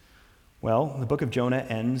 Well, the book of Jonah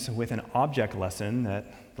ends with an object lesson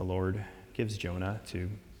that the Lord gives Jonah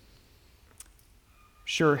to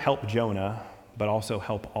sure help Jonah, but also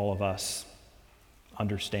help all of us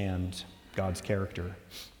understand God's character.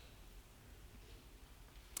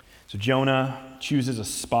 So Jonah chooses a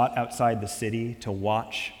spot outside the city to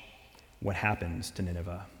watch what happens to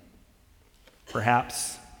Nineveh.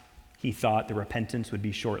 Perhaps he thought the repentance would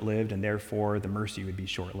be short-lived and therefore the mercy would be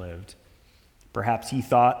short-lived. Perhaps he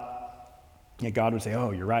thought God would say,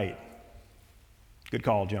 oh, you're right. Good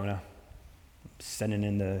call, Jonah. Sending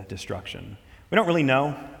in the destruction. We don't really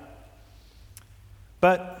know.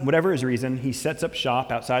 But whatever his reason, he sets up shop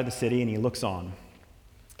outside the city and he looks on.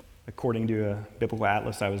 According to a biblical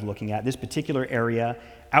atlas I was looking at, this particular area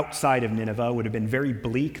outside of Nineveh would have been very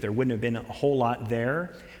bleak. There wouldn't have been a whole lot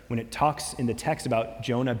there. When it talks in the text about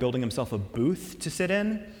Jonah building himself a booth to sit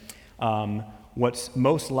in, what's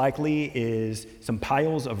most likely is some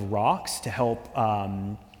piles of rocks to help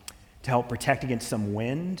protect against some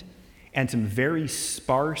wind, and some very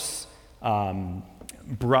sparse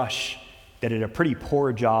brush that did a pretty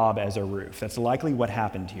poor job as a roof. That's likely what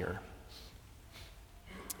happened here.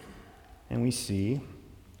 And we see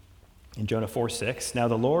in Jonah 4:6, now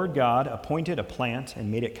the Lord God appointed a plant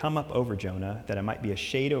and made it come up over Jonah, that it might be a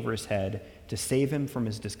shade over his head to save him from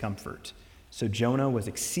his discomfort. So Jonah was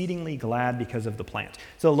exceedingly glad because of the plant.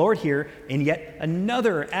 So the Lord here, in yet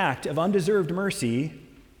another act of undeserved mercy,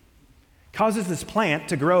 causes this plant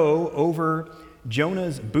to grow over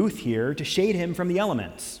Jonah's booth here to shade him from the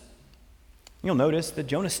elements. You'll notice that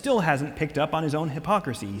Jonah still hasn't picked up on his own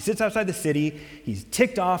hypocrisy. He sits outside the city. He's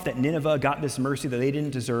ticked off that Nineveh got this mercy that they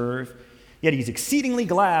didn't deserve. Yet he's exceedingly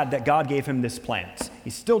glad that God gave him this plant. He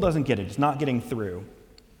still doesn't get it. It's not getting through.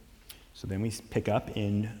 So then we pick up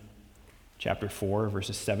in chapter 4,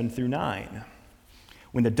 verses 7 through 9.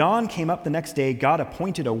 When the dawn came up the next day, God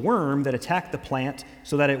appointed a worm that attacked the plant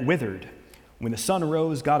so that it withered. When the sun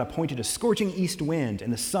rose, God appointed a scorching east wind,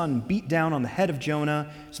 and the sun beat down on the head of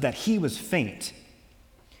Jonah so that he was faint.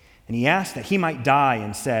 And he asked that he might die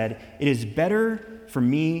and said, it is better for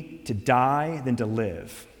me to die than to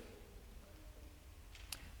live.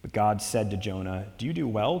 But God said to Jonah, do you do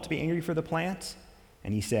well to be angry for the plant?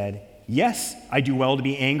 And he said, yes, I do well to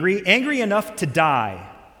be angry, angry enough to die.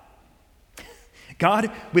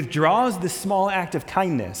 God withdraws this small act of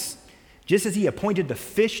kindness. Just as he appointed the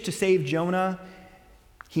fish to save Jonah,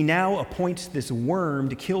 he now appoints this worm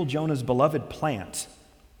to kill Jonah's beloved plant.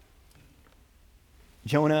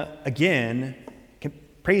 Jonah, again,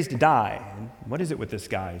 prays to die. What is it with this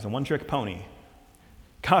guy? He's a one-trick pony.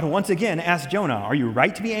 God once again asks Jonah, are you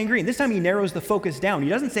right to be angry? And this time he narrows the focus down. He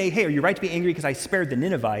doesn't say, hey, are you right to be angry because I spared the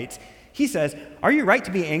Ninevites? He says, are you right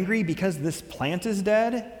to be angry because this plant is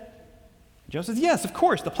dead? Jonah says, yes, of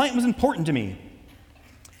course, the plant was important to me.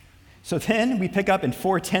 So then we pick up in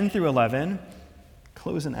 4:10 through 11,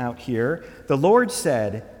 closing out here. The Lord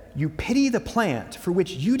said, you pity the plant for which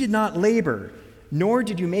you did not labor, nor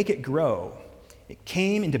did you make it grow. It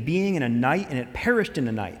came into being in a night, and it perished in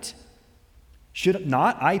a night. Should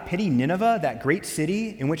not I pity Nineveh, that great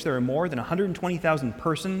city in which there are more than 120,000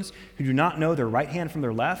 persons who do not know their right hand from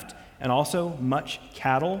their left, and also much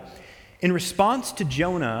cattle? In response to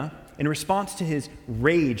Jonah, in response to his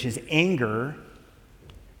rage, his anger,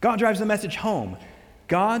 God drives the message home.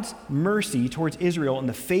 God's mercy towards Israel in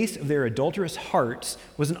the face of their adulterous hearts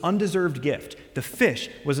was an undeserved gift. The fish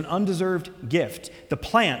was an undeserved gift. The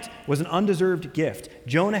plant was an undeserved gift.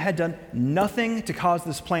 Jonah had done nothing to cause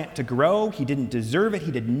this plant to grow. He didn't deserve it.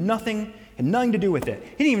 He did nothing, had nothing to do with it. He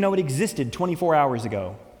didn't even know it existed 24 hours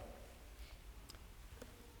ago.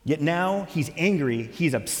 Yet now he's angry,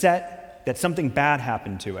 he's upset that something bad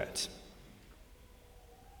happened to it.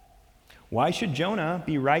 Why should Jonah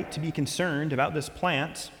be right to be concerned about this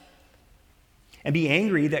plant and be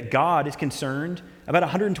angry that God is concerned about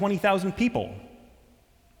 120,000 people?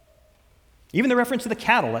 Even the reference to the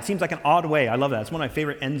cattle, that seems like an odd way. I love that. It's one of my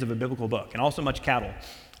favorite ends of a biblical book, and also much cattle,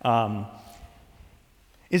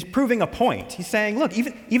 is proving a point. He's saying, look,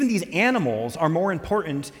 even these animals are more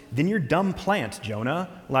important than your dumb plant, Jonah.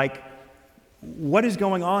 Like, what is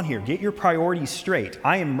going on here? Get your priorities straight.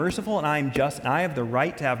 I am merciful and I am just, and I have the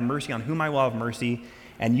right to have mercy on whom I will have mercy,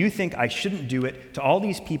 and you think I shouldn't do it to all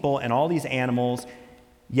these people and all these animals,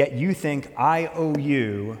 yet you think I owe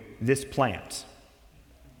you this plant.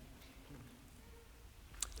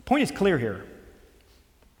 The point is clear here.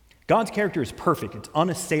 God's character is perfect. It's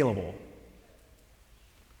unassailable.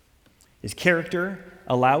 His character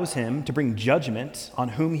allows him to bring judgment on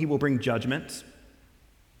whom he will bring judgment,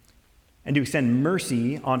 and to extend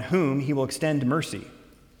mercy on whom he will extend mercy.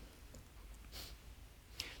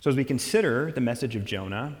 So as we consider the message of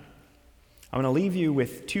Jonah, I'm going to leave you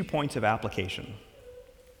with 2 points of application.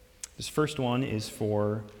 This first one is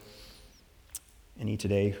for any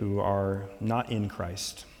today who are not in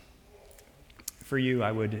Christ. For you,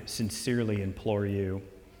 I would sincerely implore you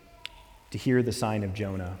to hear the sign of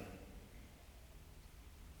Jonah.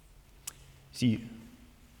 See,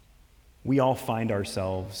 we all find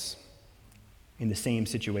ourselves in the same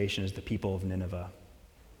situation as the people of Nineveh.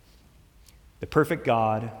 The perfect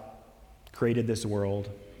God created this world.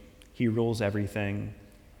 He rules everything.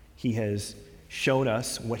 He has showed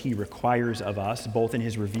us what he requires of us, both in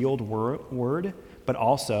his revealed word, but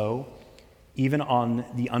also even on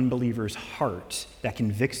the unbeliever's heart that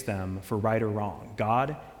convicts them for right or wrong.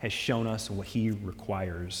 God has shown us what he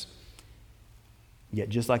requires. Yet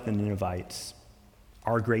just like the Ninevites,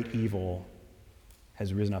 our great evil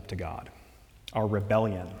has risen up to God. Our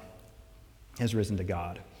rebellion has risen to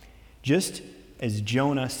God. Just as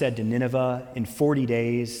Jonah said to Nineveh, in 40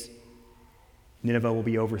 days, Nineveh will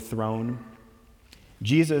be overthrown.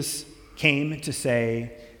 Jesus came to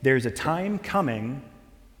say, there's a time coming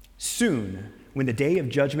soon when the day of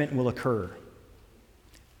judgment will occur,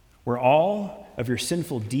 where all of your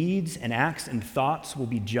sinful deeds and acts and thoughts will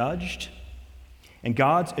be judged, and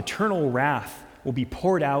God's eternal wrath will be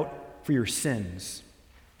poured out for your sins.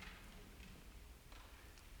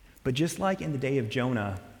 But just like in the day of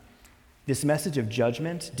Jonah, this message of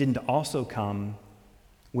judgment didn't also come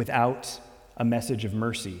without a message of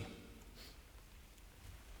mercy.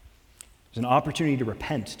 There's an opportunity to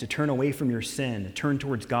repent, to turn away from your sin, to turn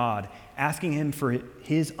towards God, asking him for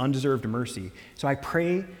his undeserved mercy. So I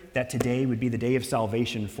pray that today would be the day of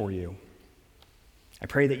salvation for you. I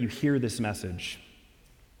pray that you hear this message.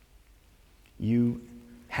 You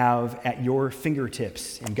have at your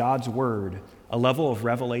fingertips in God's word a level of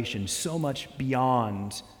revelation so much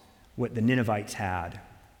beyond what the Ninevites had.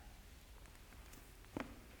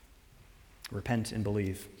 Repent and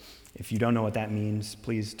believe. If you don't know what that means,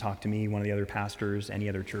 please talk to me, one of the other pastors, any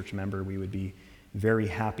other church member. We would be very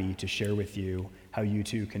happy to share with you how you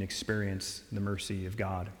too can experience the mercy of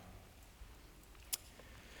God.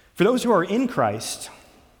 For those who are in Christ,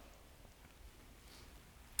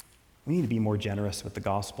 we need to be more generous with the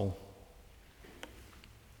gospel.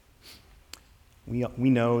 We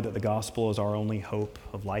know that the gospel is our only hope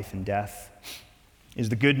of life and death, is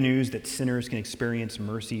the good news that sinners can experience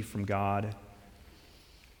mercy from God.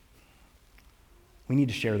 We need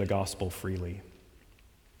to share the gospel freely,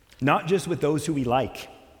 not just with those who we like,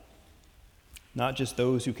 not just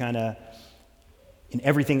those who kind of, in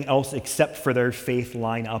everything else except for their faith,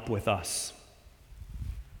 line up with us.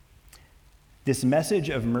 This message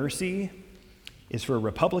of mercy is for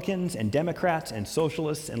Republicans and Democrats and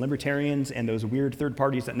socialists and libertarians and those weird third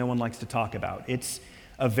parties that no one likes to talk about. It's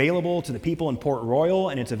available to the people in Port Royal,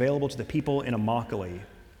 and it's available to the people in Immokalee.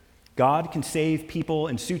 God can save people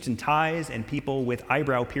in suits and ties and people with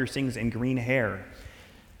eyebrow piercings and green hair.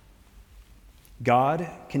 God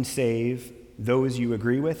can save those you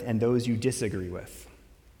agree with and those you disagree with,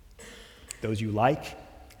 those you like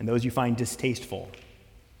and those you find distasteful,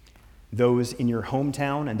 those in your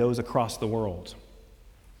hometown and those across the world.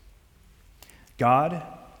 God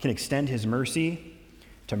can extend his mercy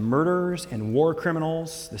to murderers and war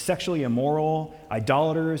criminals, the sexually immoral,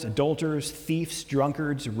 idolaters, adulterers, thieves,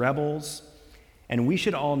 drunkards, rebels, And we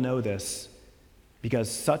should all know this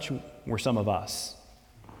because such were some of us.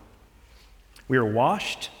 We are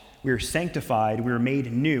washed, we are sanctified, we are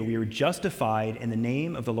made new, we are justified in the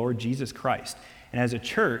name of the Lord Jesus Christ. And as a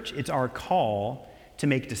church, it's our call to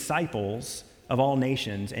make disciples of all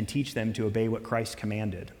nations and teach them to obey what Christ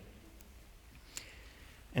commanded.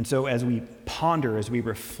 And so as we ponder, as we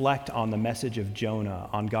reflect on the message of Jonah,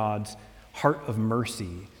 on God's heart of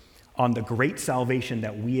mercy, on the great salvation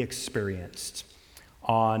that we experienced,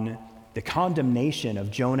 on the condemnation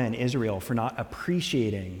of Jonah and Israel for not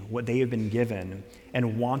appreciating what they have been given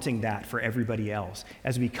and wanting that for everybody else,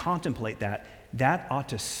 as we contemplate that, that ought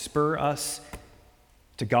to spur us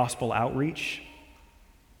to gospel outreach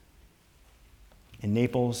in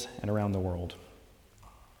Naples and around the world.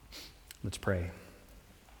 Let's pray.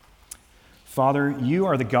 Father, you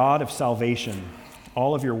are the God of salvation.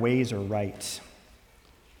 All of your ways are right.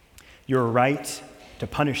 You are right to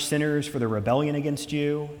punish sinners for their rebellion against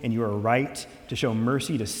you, and you are right to show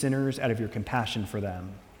mercy to sinners out of your compassion for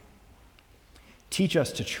them. Teach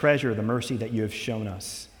us to treasure the mercy that you have shown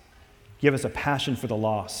us. Give us a passion for the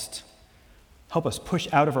lost. Help us push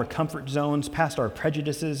out of our comfort zones, past our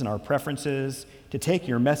prejudices and our preferences, to take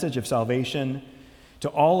your message of salvation to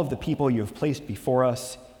all of the people you have placed before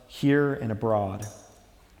us here and abroad.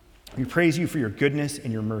 We praise you for your goodness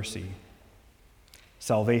and your mercy.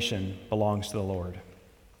 Salvation belongs to the Lord.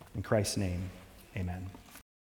 In Christ's name, amen.